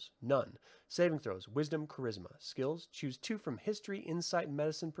 Tools. None. Saving throws. Wisdom, charisma. Skills. Choose 2 from history, insight,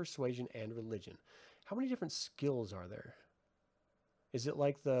 medicine, persuasion, and religion. How many different skills are there? Is it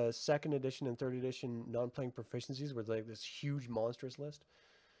like the 2nd edition and 3rd edition non-playing proficiencies where it's like this huge monstrous list?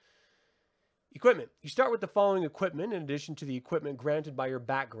 Equipment. You start with the following equipment in addition to the equipment granted by your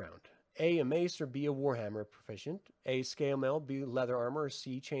background. A mace or B, a warhammer proficient. A, scale mail, B, leather armor, or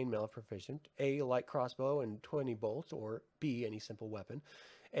C, chain mail proficient. A, light crossbow and 20 bolts, or B, any simple weapon.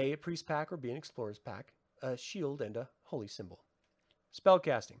 A priest pack, or B, an explorer's pack. A shield and a holy symbol.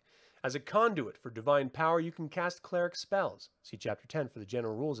 Spellcasting. As a conduit for divine power, you can cast cleric spells. See Chapter 10 for the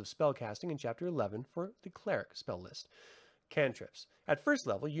general rules of spellcasting and Chapter 11 for the cleric spell list. Cantrips. At first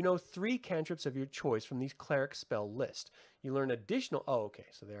level, you know 3 cantrips of your choice from the cleric spell list. You learn additional... Oh, okay,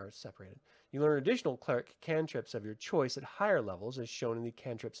 so they are separated. You learn additional cleric cantrips of your choice at higher levels as shown in the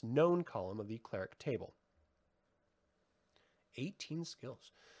cantrips known column of the cleric table. 18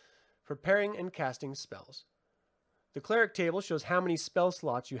 skills. Preparing and casting spells. The cleric table shows how many spell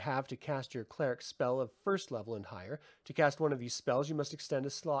slots you have to cast your cleric spell of first level and higher. To cast one of these spells, you must extend a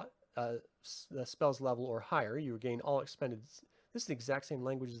slot, the spell's level or higher. You regain all expended... This is the exact same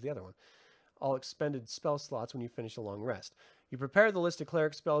language as the other one. All expended spell slots when you finish a long rest. You prepare the list of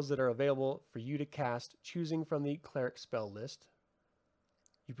cleric spells that are available for you to cast, choosing from the cleric spell list.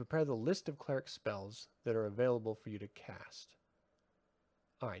 You prepare the list of cleric spells that are available for you to cast.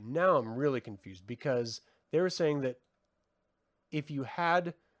 All right, now I'm really confused because... They were saying that if you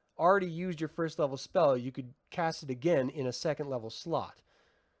had already used your first level spell, you could cast it again in a 2nd level slot.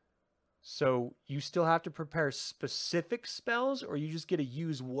 So you still have to prepare specific spells, or you just get to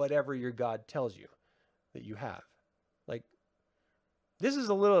use whatever your god tells you that you have. Like, this is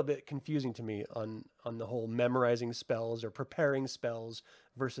a little bit confusing to me on the whole memorizing spells or preparing spells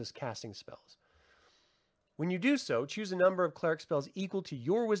versus casting spells. When you do so, choose a number of cleric spells equal to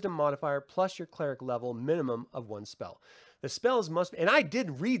your wisdom modifier plus your cleric level minimum of 1 spell. The spells must... And I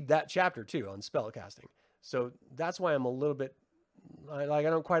did read that chapter too on spell casting. So that's why I'm a little bit... I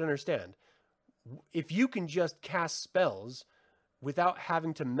don't quite understand. If you can just cast spells without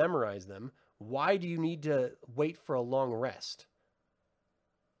having to memorize them, why do you need to wait for a long rest?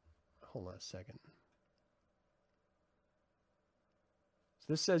 Hold on a second.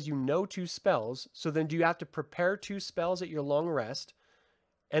 So this says you know 2 spells. So then do you have to prepare 2 spells at your long rest?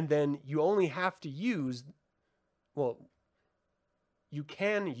 And then you only have to use... Well, you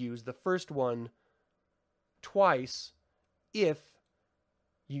can use the first one twice if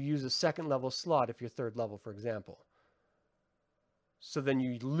you use a 2nd level slot if you're 3rd level, for example. So then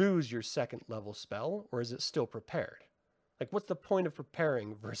you lose your second level spell, or is it still prepared? Like, what's the point of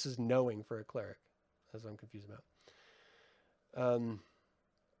preparing versus knowing for a cleric? That's what I'm confused about.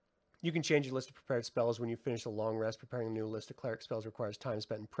 You can change your list of prepared spells when you finish a long rest. Preparing a new list of cleric spells requires time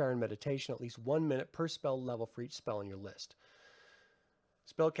spent in prayer and meditation, at least 1 minute per spell level for each spell on your list.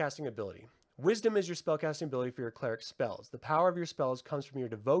 Spellcasting ability. Wisdom is your spellcasting ability for your cleric spells. The power of your spells comes from your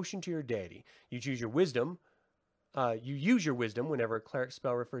devotion to your deity. You choose your wisdom. You use your wisdom whenever a cleric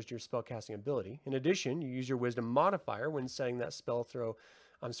spell refers to your spellcasting ability. In addition, you use your wisdom modifier when setting that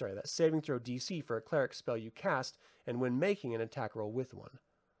that saving throw DC for a cleric spell you cast, and when making an attack roll with one.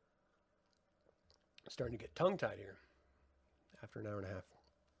 Starting to get tongue-tied here after an hour and a half.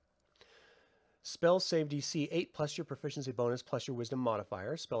 Spell save DC 8 plus your proficiency bonus plus your wisdom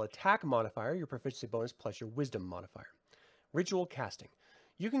modifier. Spell attack modifier, your proficiency bonus plus your wisdom modifier. Ritual casting.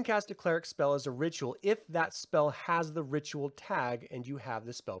 You can cast a cleric spell as a ritual if that spell has the ritual tag and you have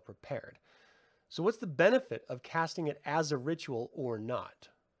the spell prepared. So what's the benefit of casting it as a ritual or not?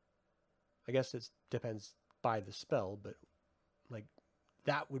 I guess it depends by the spell, but like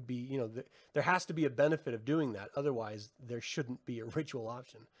that would be, there has to be a benefit of doing that. Otherwise, there shouldn't be a ritual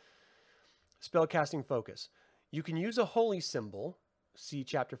option. Spellcasting focus. You can use a holy symbol, see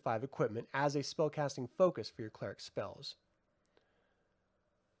Chapter 5 equipment, as a spellcasting focus for your cleric spells.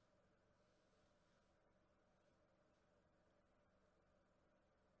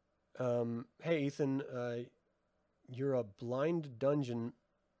 Hey, Ethan, you're a blind dungeon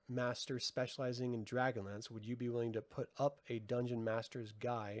master specializing in Dragonlance. Would you be willing to put up a dungeon master's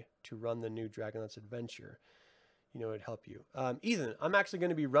guy to run the new Dragonlance adventure? It'd help you. Ethan, I'm actually going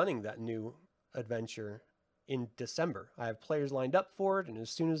to be running that new adventure in December. I have players lined up for it, and as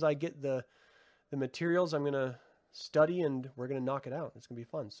soon as I get the materials, I'm going to study and we're going to knock it out. It's going to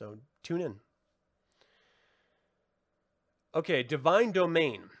be fun, so tune in. Okay, Divine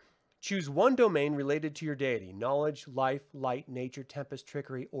Domain. Choose one domain related to your deity: knowledge, life, light, nature, tempest,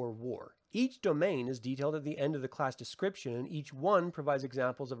 trickery, or war. Each domain is detailed at the end of the class description, and each one provides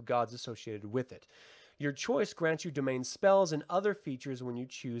examples of gods associated with it. Your choice grants you domain spells and other features when you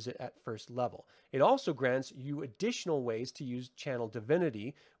choose it at first level. It also grants you additional ways to use Channel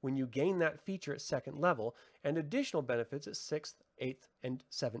Divinity when you gain that feature at second level, and additional benefits at 6th, 8th, and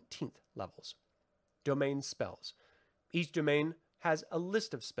 17th levels. Domain spells. Each domain has a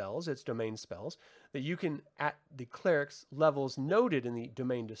list of spells, its domain spells, that you can, at the cleric's levels noted in the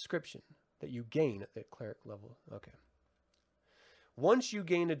domain description, that you gain at the cleric level. Okay. Once you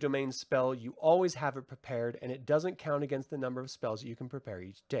gain a domain spell, you always have it prepared, and it doesn't count against the number of spells that you can prepare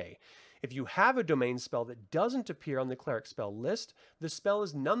each day. If you have a domain spell that doesn't appear on the cleric spell list, the spell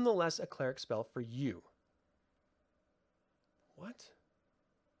is nonetheless a cleric spell for you. What?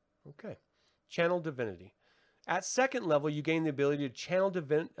 Okay. Channel Divinity. At second level, you gain the ability to channel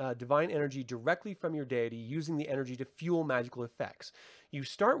divine energy directly from your deity, using the energy to fuel magical effects. You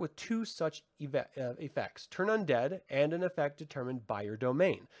start with 2 such effects: Turn Undead and an effect determined by your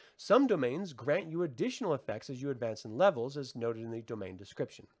domain. Some domains grant you additional effects as you advance in levels, as noted in the domain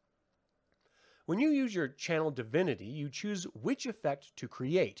description. When you use your Channel Divinity, you choose which effect to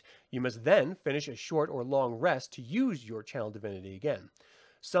create. You must then finish a short or long rest to use your Channel Divinity again.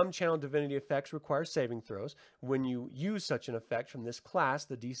 Some Channel Divinity effects require saving throws. When you use such an effect from this class,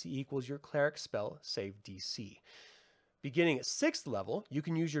 the DC equals your cleric spell save DC. Beginning at 6th level, you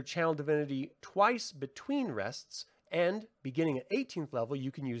can use your Channel Divinity twice between rests, and beginning at 18th level, you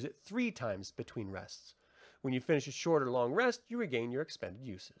can use it 3 times between rests. When you finish a short or long rest, you regain your expended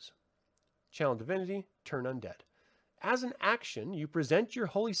uses. Channel Divinity, Turn Undead. As an action, you present your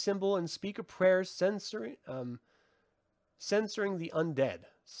holy symbol and speak a prayer censoring the undead.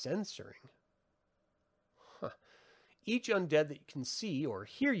 Censoring? Huh. Each undead that can see or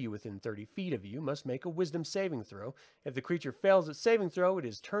hear you within 30 feet of you must make a wisdom saving throw. If the creature fails its saving throw, it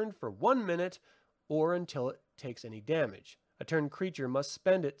is turned for 1 minute or until it takes any damage. A turned creature must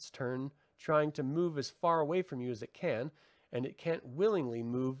spend its turn trying to move as far away from you as it can, and it can't willingly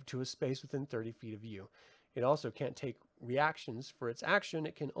move to a space within 30 feet of you. It also can't take reactions for its action.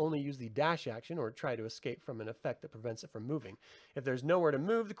 It can only use the dash action or try to escape from an effect that prevents it from moving. If there's nowhere to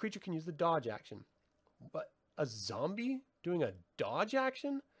move, the creature can use the dodge action. But a zombie doing a dodge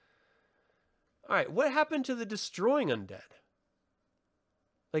action? All right, what happened to the destroying undead?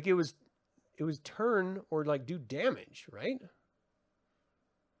 Like it was turn or like do damage, right?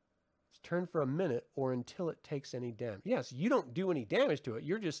 It's turn for a minute or until it takes any damage. Yes, you don't do any damage to it.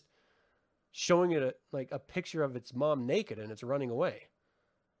 You're just showing it like a picture of its mom naked and it's running away.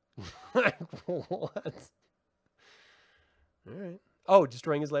 Like, what? All right. Oh,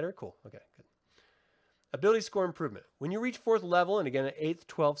 destroying is later? Cool. Okay, good. Ability score improvement. When you reach 4th level, and again at 8th,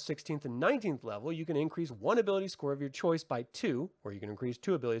 12th, 16th, and 19th level, you can increase one ability score of your choice by 2, or you can increase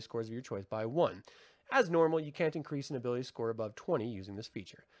 2 ability scores of your choice by 1. As normal, you can't increase an ability score above 20 using this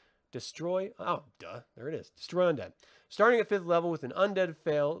feature. Destroy, oh, duh, there it is. Destroy undead. Starting at 5th level with an undead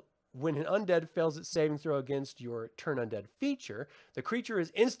fail, when an undead fails its saving throw against your turn undead feature, the creature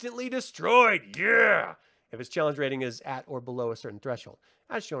is instantly destroyed. Yeah! If its challenge rating is at or below a certain threshold,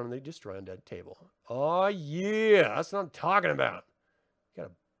 as shown on the Destroy Undead table. Oh yeah, that's what I'm talking about. You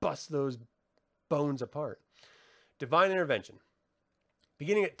gotta bust those bones apart. Divine Intervention.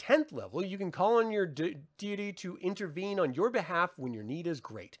 Beginning at 10th level, you can call on your deity to intervene on your behalf when your need is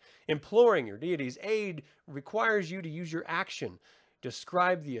great. Imploring your deity's aid requires you to use your action.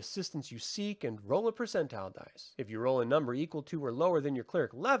 Describe the assistance you seek and roll a percentile dice. If you roll a number equal to or lower than your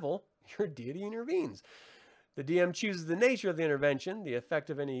cleric level, your deity intervenes. The DM chooses the nature of the intervention. The effect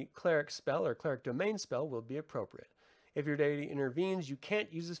of any cleric spell or cleric domain spell will be appropriate. If your deity intervenes, you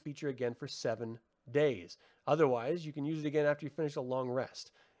can't use this feature again for 7 days. Otherwise, you can use it again after you finish a long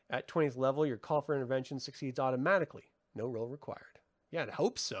rest. At 20th level, your call for intervention succeeds automatically. No roll required. Yeah, I'd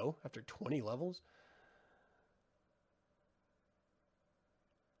hope so after 20 levels.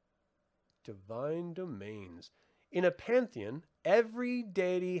 Divine Domains. In a pantheon, every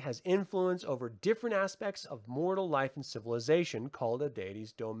deity has influence over different aspects of mortal life and civilization, called a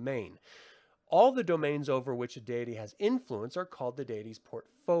deity's domain. All the domains over which a deity has influence are called the deity's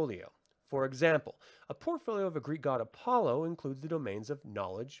portfolio. For example, a portfolio of a Greek god Apollo includes the domains of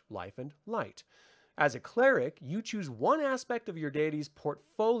knowledge, life, and light. As a cleric, you choose one aspect of your deity's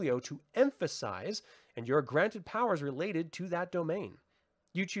portfolio to emphasize, and you are granted powers related to that domain.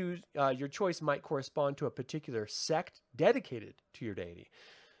 You choose your choice might correspond to a particular sect dedicated to your deity.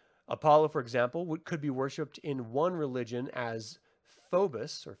 Apollo, for example, could be worshipped in one religion as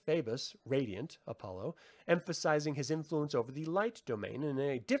Phobos or Phoebus, radiant Apollo, emphasizing his influence over the light domain, and in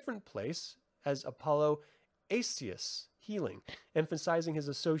a different place as Apollo Asius, healing, emphasizing his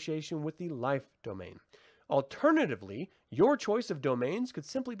association with the life domain. Alternatively, your choice of domains could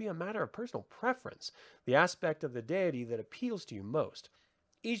simply be a matter of personal preference, the aspect of the deity that appeals to you most.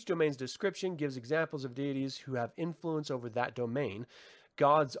 Each domain's description gives examples of deities who have influence over that domain.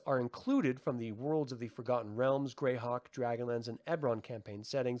 Gods are included from the Worlds of the Forgotten Realms, Greyhawk, Dragonlance, and Eberron campaign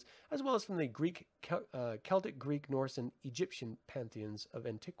settings, as well as from the Greek, Celtic, Greek, Norse, and Egyptian pantheons of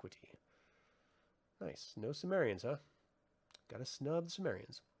antiquity. Nice. No Sumerians, huh? Gotta snub the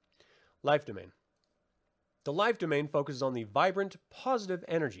Sumerians. Life domain. The life domain focuses on the vibrant, positive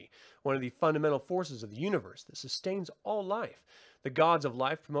energy, one of the fundamental forces of the universe that sustains all life. The gods of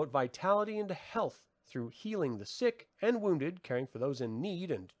life promote vitality and health through healing the sick and wounded, caring for those in need,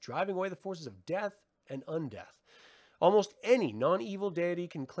 and driving away the forces of death and undeath. Almost any non-evil deity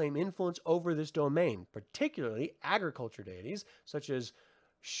can claim influence over this domain, particularly agriculture deities such as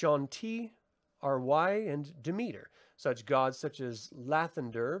Shanti, Arwai, and Demeter. Such gods such as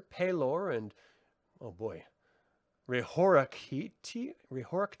Lathander, Pelor, and, oh boy, Rehorakti,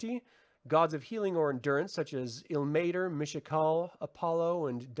 gods of healing or endurance such as Ilmater, Mishakal, Apollo,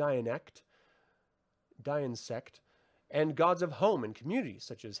 and Dionsect, and gods of home and community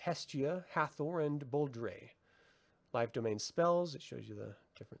such as Hestia, Hathor, and Boldre. Life domain spells, it shows you the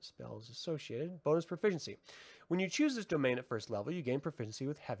different spells associated. Bonus proficiency. When you choose this domain at first level, you gain proficiency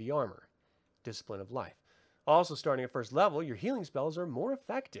with heavy armor. Discipline of life. Also, starting at first level, your healing spells are more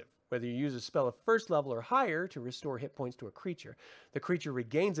effective. Whether you use a spell of first level or higher to restore hit points to a creature, the creature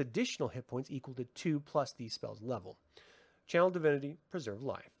regains additional hit points equal to 2 plus the spell's level. Channel Divinity, preserve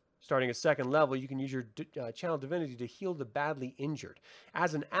life. Starting at second level, you can use your Channel Divinity to heal the badly injured.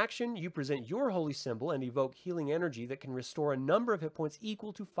 As an action, you present your holy symbol and evoke healing energy that can restore a number of hit points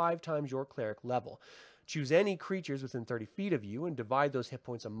equal to 5 times your cleric level. Choose any creatures within 30 feet of you and divide those hit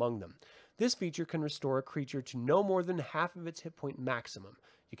points among them. This feature can restore a creature to no more than half of its hit point maximum.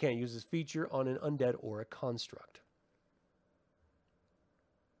 You can't use this feature on an undead or a construct.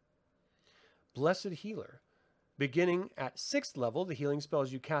 Blessed Healer. Beginning at 6th level, the healing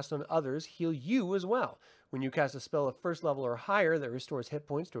spells you cast on others heal you as well. When you cast a spell of 1st level or higher that restores hit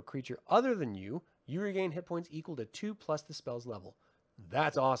points to a creature other than you, you regain hit points equal to 2 plus the spell's level.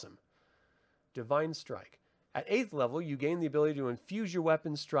 That's awesome. Divine Strike. At 8th level, you gain the ability to infuse your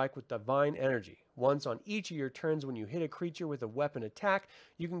weapon's strike with divine energy. Once on each of your turns when you hit a creature with a weapon attack,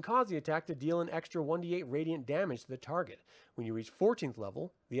 you can cause the attack to deal an extra 1d8 radiant damage to the target. When you reach 14th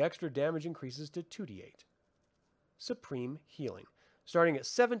level, the extra damage increases to 2d8. Supreme Healing. Starting at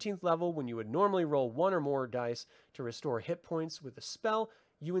 17th level, when you would normally roll 1 or more dice to restore hit points with a spell,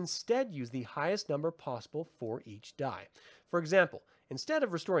 you instead use the highest number possible for each die. For example, Instead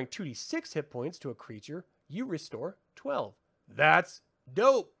of restoring 2d6 hit points to a creature, you restore 12. That's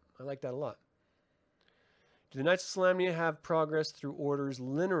dope. I like that a lot. Do the Knights of Solamnia have progress through orders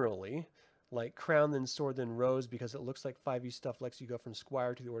linearly, like Crown, then Sword, then Rose, because it looks like 5e stuff lets you go from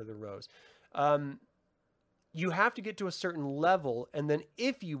Squire to the Order of the Rose? You have to get to a certain level, and then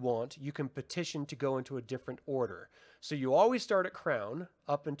if you want, you can petition to go into a different order. So you always start at Crown,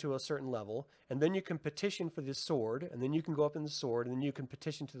 up into a certain level, and then you can petition for the Sword, and then you can go up in the Sword, and then you can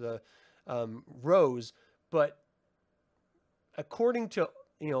petition to the Rose. But according to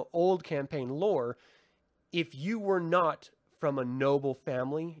old campaign lore, if you were not from a noble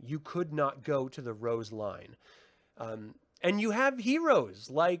family, you could not go to the Rose line. And you have heroes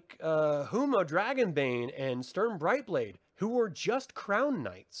like Huma Dragonbane and Stern Brightblade, who were just Crown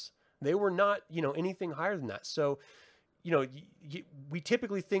Knights. They were not, anything higher than that. So, we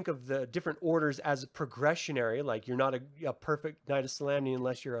typically think of the different orders as progressionary, like you're not a perfect Knight of Solamnia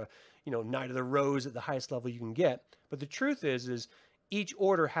unless you're a, Knight of the Rose at the highest level you can get. But the truth is each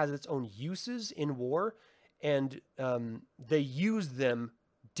order has its own uses in war, and they use them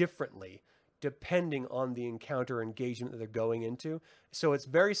differently depending on the encounter engagement that they're going into. So it's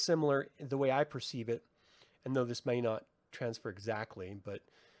very similar the way I perceive it, and though this may not transfer exactly, but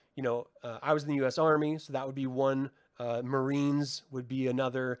I was in the U.S. Army, so that would be one. Marines would be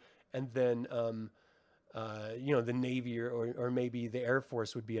another, and then the Navy or maybe the Air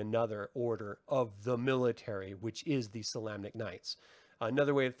Force would be another order of the military, which is the Solamnic Knights.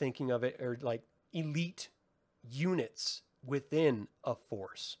 Another way of thinking of it are like elite units within a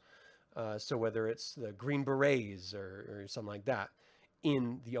force. So whether it's the Green Berets or something like that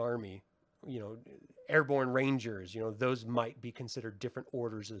in the Army, Airborne Rangers, those might be considered different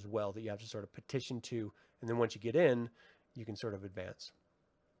orders as well that you have to sort of petition to. And then once you get in, you can sort of advance.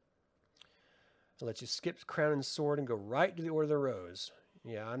 I'll let you skip Crown and Sword and go right to the Order of the Rose.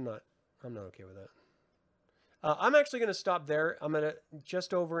 Yeah, I'm not okay with that. I'm actually going to stop there. I'm at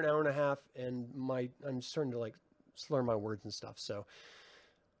just over an hour and a half, and I'm starting to slur my words and stuff. So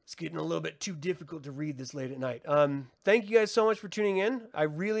it's getting a little bit too difficult to read this late at night. Thank you guys so much for tuning in. I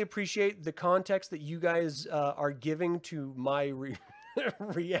really appreciate the context that you guys are giving to my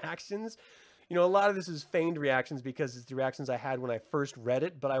reactions. A lot of this is feigned reactions because it's the reactions I had when I first read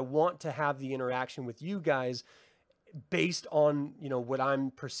it, but I want to have the interaction with you guys based on, what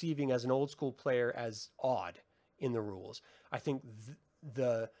I'm perceiving as an old school player as odd in the rules. I think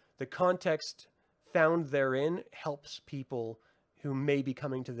the context found therein helps people who may be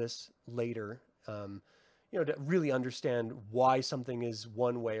coming to this later, to really understand why something is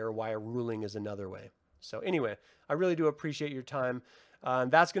one way or why a ruling is another way. So anyway, I really do appreciate your time.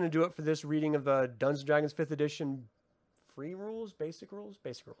 That's going to do it for this reading of Dungeons & Dragons 5th edition free rules, basic rules.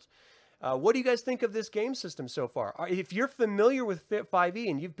 What do you guys think of this game system so far? If you're familiar with 5e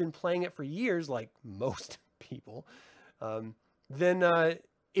and you've been playing it for years, like most people, then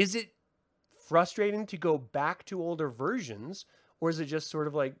is it frustrating to go back to older versions, or is it just sort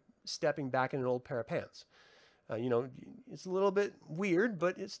of like stepping back in an old pair of pants? It's a little bit weird,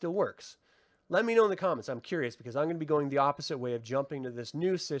 but it still works. Let me know in the comments. I'm curious because I'm going to be going the opposite way of jumping to this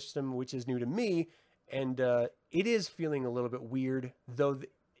new system, which is new to me. And it is feeling a little bit weird, though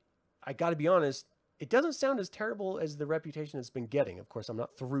I got to be honest, it doesn't sound as terrible as the reputation it's been getting. Of course, I'm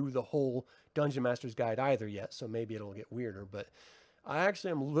not through the whole Dungeon Master's Guide either yet, so maybe it'll get weirder. But I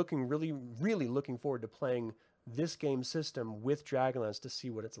actually am really, really looking forward to playing this game system with Dragonlance to see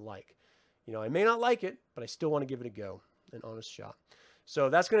what it's like. I may not like it, but I still want to give it a go, an honest shot. So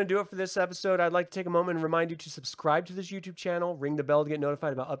that's going to do it for this episode. I'd like to take a moment and remind you to subscribe to this YouTube channel, ring the bell to get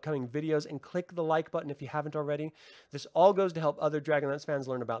notified about upcoming videos, and click the like button if you haven't already. This all goes to help other Dragonlance fans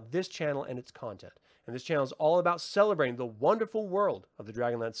learn about this channel and its content. And this channel is all about celebrating the wonderful world of the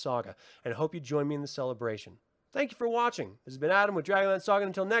Dragonlance Saga, and I hope you join me in the celebration. Thank you for watching. This has been Adam with Dragonlance Saga.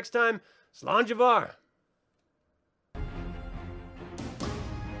 Until next time, Slan Javar.